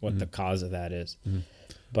the cause of that is.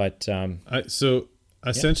 But so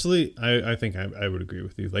essentially I think I would agree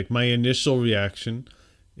with you. Like my initial reaction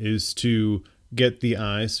is to get the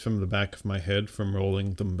eyes from the back of my head from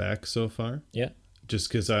rolling them back so far. Yeah. Just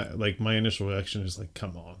because my initial reaction is like,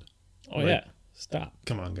 come on. Oh, like, yeah. Stop.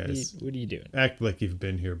 Come on, guys. What are you doing? Act like you've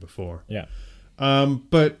been here before. Yeah.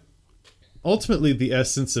 But ultimately, the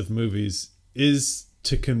essence of movies is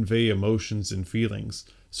to convey emotions and feelings.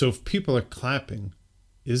 So if people are clapping,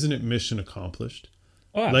 isn't it mission accomplished?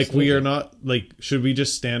 Oh, absolutely. Like we are not like, should we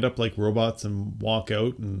just stand up like robots and walk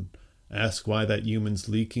out and ask why that human's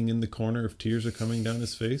leaking in the corner if tears are coming down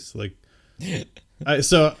his face? Like, the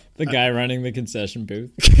guy running the concession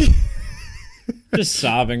booth. Just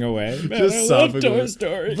sobbing away. Man, just I love Toy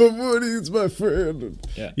Story. But Woody's my friend.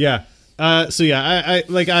 Yeah. Yeah. I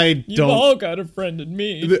You've all got a friend in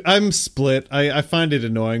me. I'm split. I find it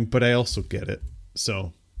annoying, but I also get it.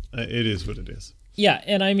 So it is what it is. Yeah,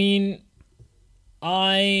 and I mean,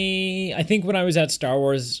 I think when I was at Star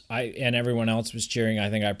Wars, and everyone else was cheering, I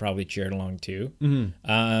think I probably cheered along too.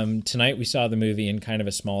 Tonight we saw the movie in kind of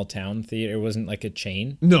a small town theater. It wasn't like a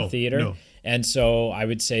chain theater. No. And so I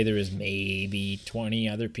would say there was maybe 20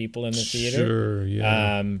 other people in the theater. Sure,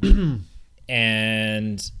 yeah.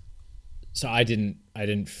 And so I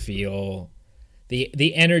didn't feel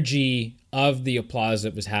the energy of the applause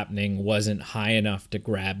that was happening wasn't high enough to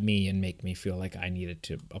grab me and make me feel like I needed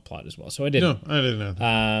to applaud as well. So I didn't. No, I didn't know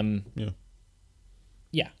that.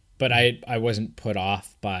 Yeah, but I wasn't put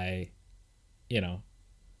off by,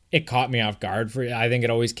 it caught me off guard. I think it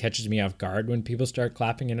always catches me off guard when people start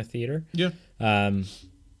clapping in a theater. Yeah.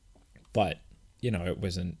 But it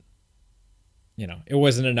wasn't, it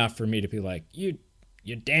wasn't enough for me to be like, you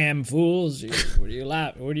damn fools. What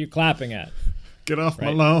are you clapping at? Get off my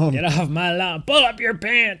lawn. Get off my lawn. Pull up your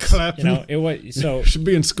pants. Clapping. It was so should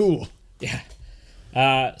be in school. Yeah.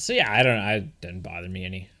 So yeah, I don't know. It didn't bother me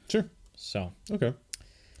any. Sure. So okay.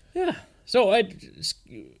 Yeah. So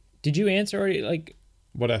did you answer already? Like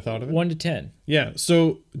what I thought of it? 1 to 10. Yeah.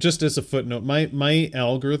 So just as a footnote, my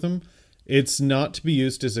algorithm, it's not to be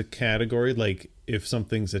used as a category. Like if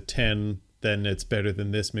something's a 10, then it's better than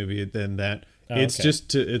this movie than that. It's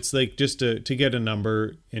just to get a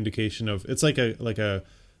number indication of, it's like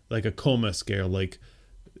a coma scale, like,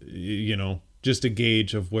 just a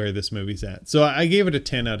gauge of where this movie's at. So I gave it a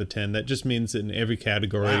 10 out of 10. That just means in every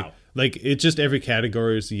category, like it's just every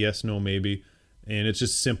category is yes, no, maybe. And it's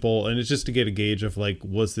just simple. And it's just to get a gauge of like,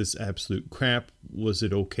 was this absolute crap? Was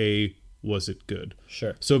it okay? Was it good?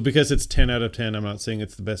 Sure. So because it's 10 out of 10, I'm not saying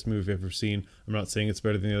it's the best movie I've ever seen. I'm not saying it's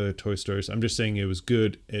better than the other Toy Stories. I'm just saying it was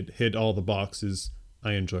good. It hit all the boxes.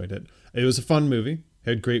 I enjoyed it. It was a fun movie.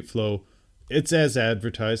 Had great flow. It's as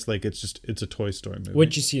advertised. Like it's a Toy Story movie.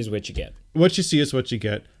 What you see is what you get. What you see is what you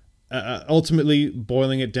get. Ultimately,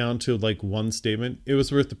 boiling it down to like one statement, it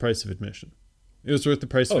was worth the price of admission. It was worth the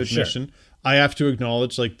price of admission. Sure. I have to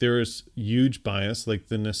acknowledge, like, there is huge bias. Like,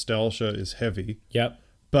 the nostalgia is heavy. Yep.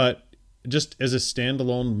 But just as a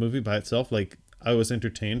standalone movie by itself, like, I was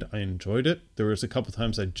entertained. I enjoyed it. There was a couple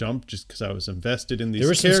times I jumped just because I was invested in these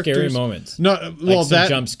characters. There were some scary moments. No, well, some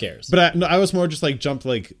jump scares. But I was more just like jumped,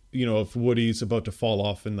 like, if Woody's about to fall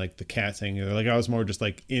off and like the cat's hanging there. Like, I was more just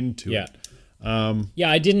like into it.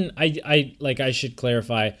 I didn't. I should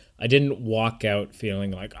clarify. I didn't walk out feeling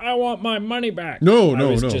like I want my money back.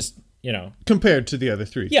 No. Just compared to the other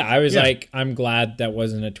three. Yeah, I was like, I'm glad that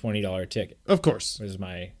wasn't a $20 ticket. Of course, was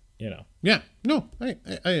my Yeah, no, I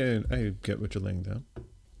get what you're laying down.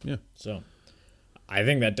 Yeah. So, I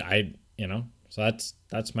think that so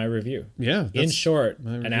that's my review. Yeah. In short,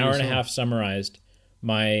 an hour and a half summarized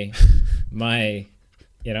my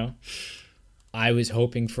I was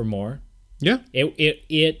hoping for more. Yeah.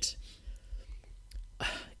 It's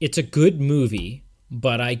a good movie,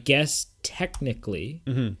 but I guess technically,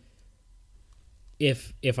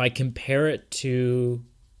 if I compare it to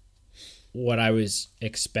what I was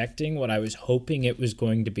expecting, what I was hoping it was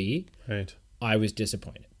going to be, right, I was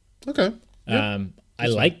disappointed. Okay. Yeah. I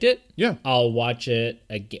liked it. Yeah. I'll watch it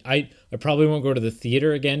again. I probably won't go to the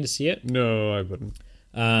theater again to see it. No, I wouldn't.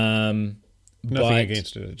 Nothing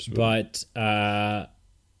against it. But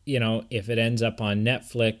if it ends up on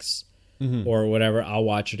Netflix or whatever, I'll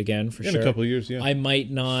watch it again for sure. In a couple of years, yeah. I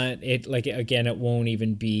might not. It won't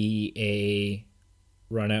even be a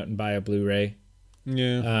run out and buy a Blu-ray.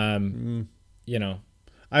 Yeah.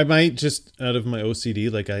 I might just, out of my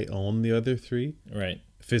OCD, like I own the other three. Right.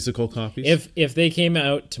 Physical copies. If they came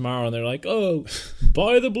out tomorrow and they're like, oh,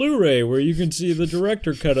 buy the Blu-ray where you can see the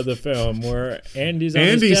director cut of the film where Andy's on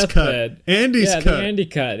his deathbed. Andy's cut. The Andy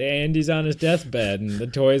cut. Andy's on his deathbed and the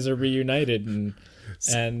toys are reunited and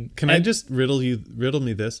I just riddle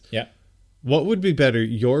me this? Yeah. What would be better,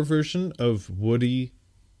 your version of Woody,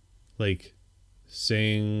 like,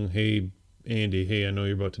 saying, "Hey, Andy, hey, I know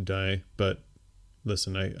you're about to die, but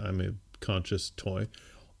listen, I'm a conscious toy,"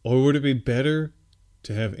 or would it be better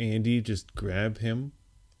to have Andy just grab him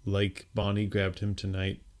like Bonnie grabbed him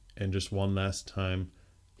tonight, and just one last time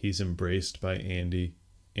he's embraced by Andy,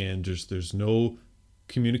 and just there's no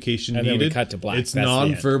communication and needed. Then we cut to black. It's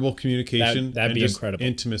non-verbal communication. That'd be incredible.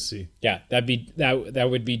 Intimacy. Yeah, that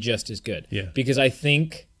would be just as good. Yeah. Because I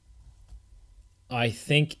think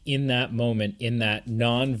in that moment, in that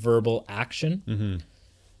non-verbal action,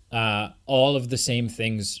 all of the same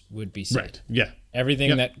things would be said. Right. Yeah.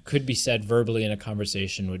 Everything that could be said verbally in a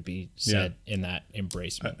conversation would be said in that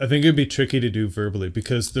embrace moment. I think it'd be tricky to do verbally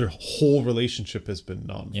because their whole relationship has been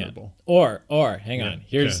non-verbal. Yeah. Or hang on.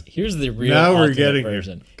 Here's the real now ultimate we're getting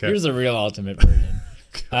version. Okay. Here's the real ultimate version.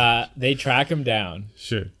 They track him down.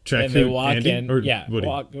 Sure. Track and who? they walk Andy in. or yeah.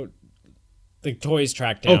 Woody? the toys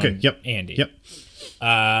track down Okay. Yep. Andy. Yep.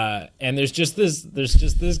 And there's just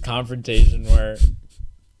this confrontation where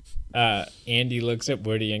Andy looks at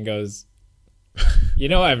Woody and goes, "You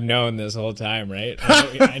know, I've known this whole time, right?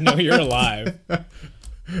 I know you're alive."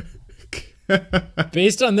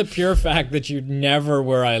 Based on the pure fact that you never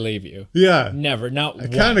where I leave you. Yeah. Never. Not I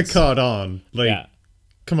once. kind of caught on. Like, Yeah.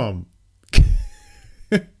 come on.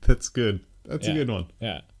 That's good. That's a Yeah. good one.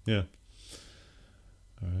 Yeah. Yeah.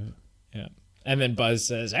 All right. Yeah. And then Buzz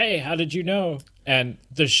says, "Hey, how did you know?" And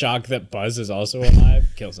the shock that Buzz is also alive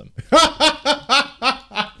kills him.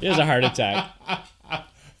 He has a heart attack.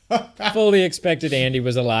 Fully expected Andy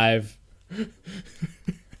was alive.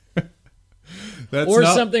 Or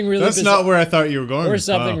something really That's bizarre. not where I thought you were going. Or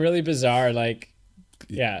something Wow. really bizarre, like,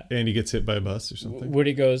 yeah. Andy gets hit by a bus or something.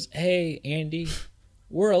 Woody goes, "Hey, Andy,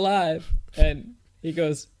 we're alive." And he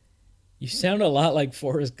goes, "You sound a lot like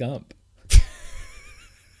Forrest Gump."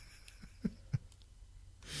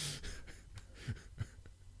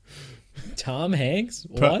 Tom Hanks?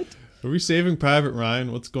 What? Are we saving Private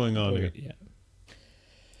Ryan? What's going on here? Yeah.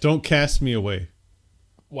 Don't cast me away.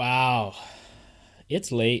 Wow.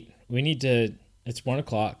 It's late. It's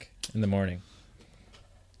 1:00 in the morning.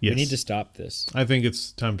 Yes. We need to stop this. I think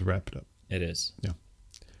it's time to wrap it up. It is. Yeah.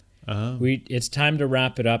 It's time to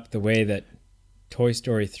wrap it up the way that Toy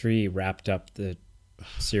Story 3 wrapped up the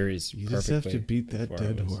series You perfectly. just have to beat that before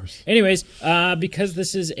dead it was- horse. Anyways, because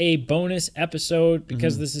this is a bonus episode,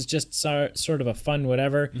 because this is just sort of a fun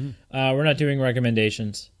whatever, we're not doing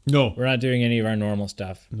recommendations. No. We're not doing any of our normal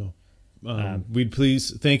stuff. No. We'd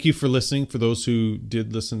please thank you for listening. For those who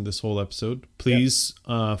did listen this whole episode, please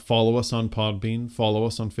follow us on Podbean, follow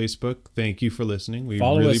us on Facebook. Thank you for listening. We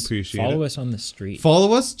really appreciate it. Follow us on the street.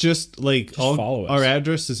 Follow us. Just follow us. Our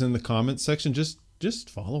address is in the comments section.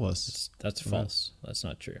 Just follow us. That's false. That's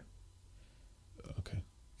not true. Okay.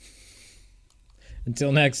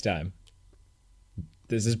 Until next time.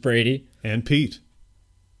 This is Brady. And Pete.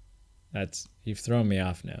 You've thrown me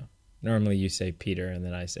off now. Normally you say Peter and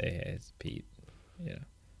then I say, "Hey, it's Pete." You know.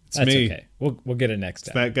 It's That's me. okay. We'll get it next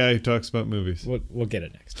time. That guy who talks about movies. We'll get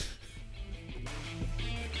it next time.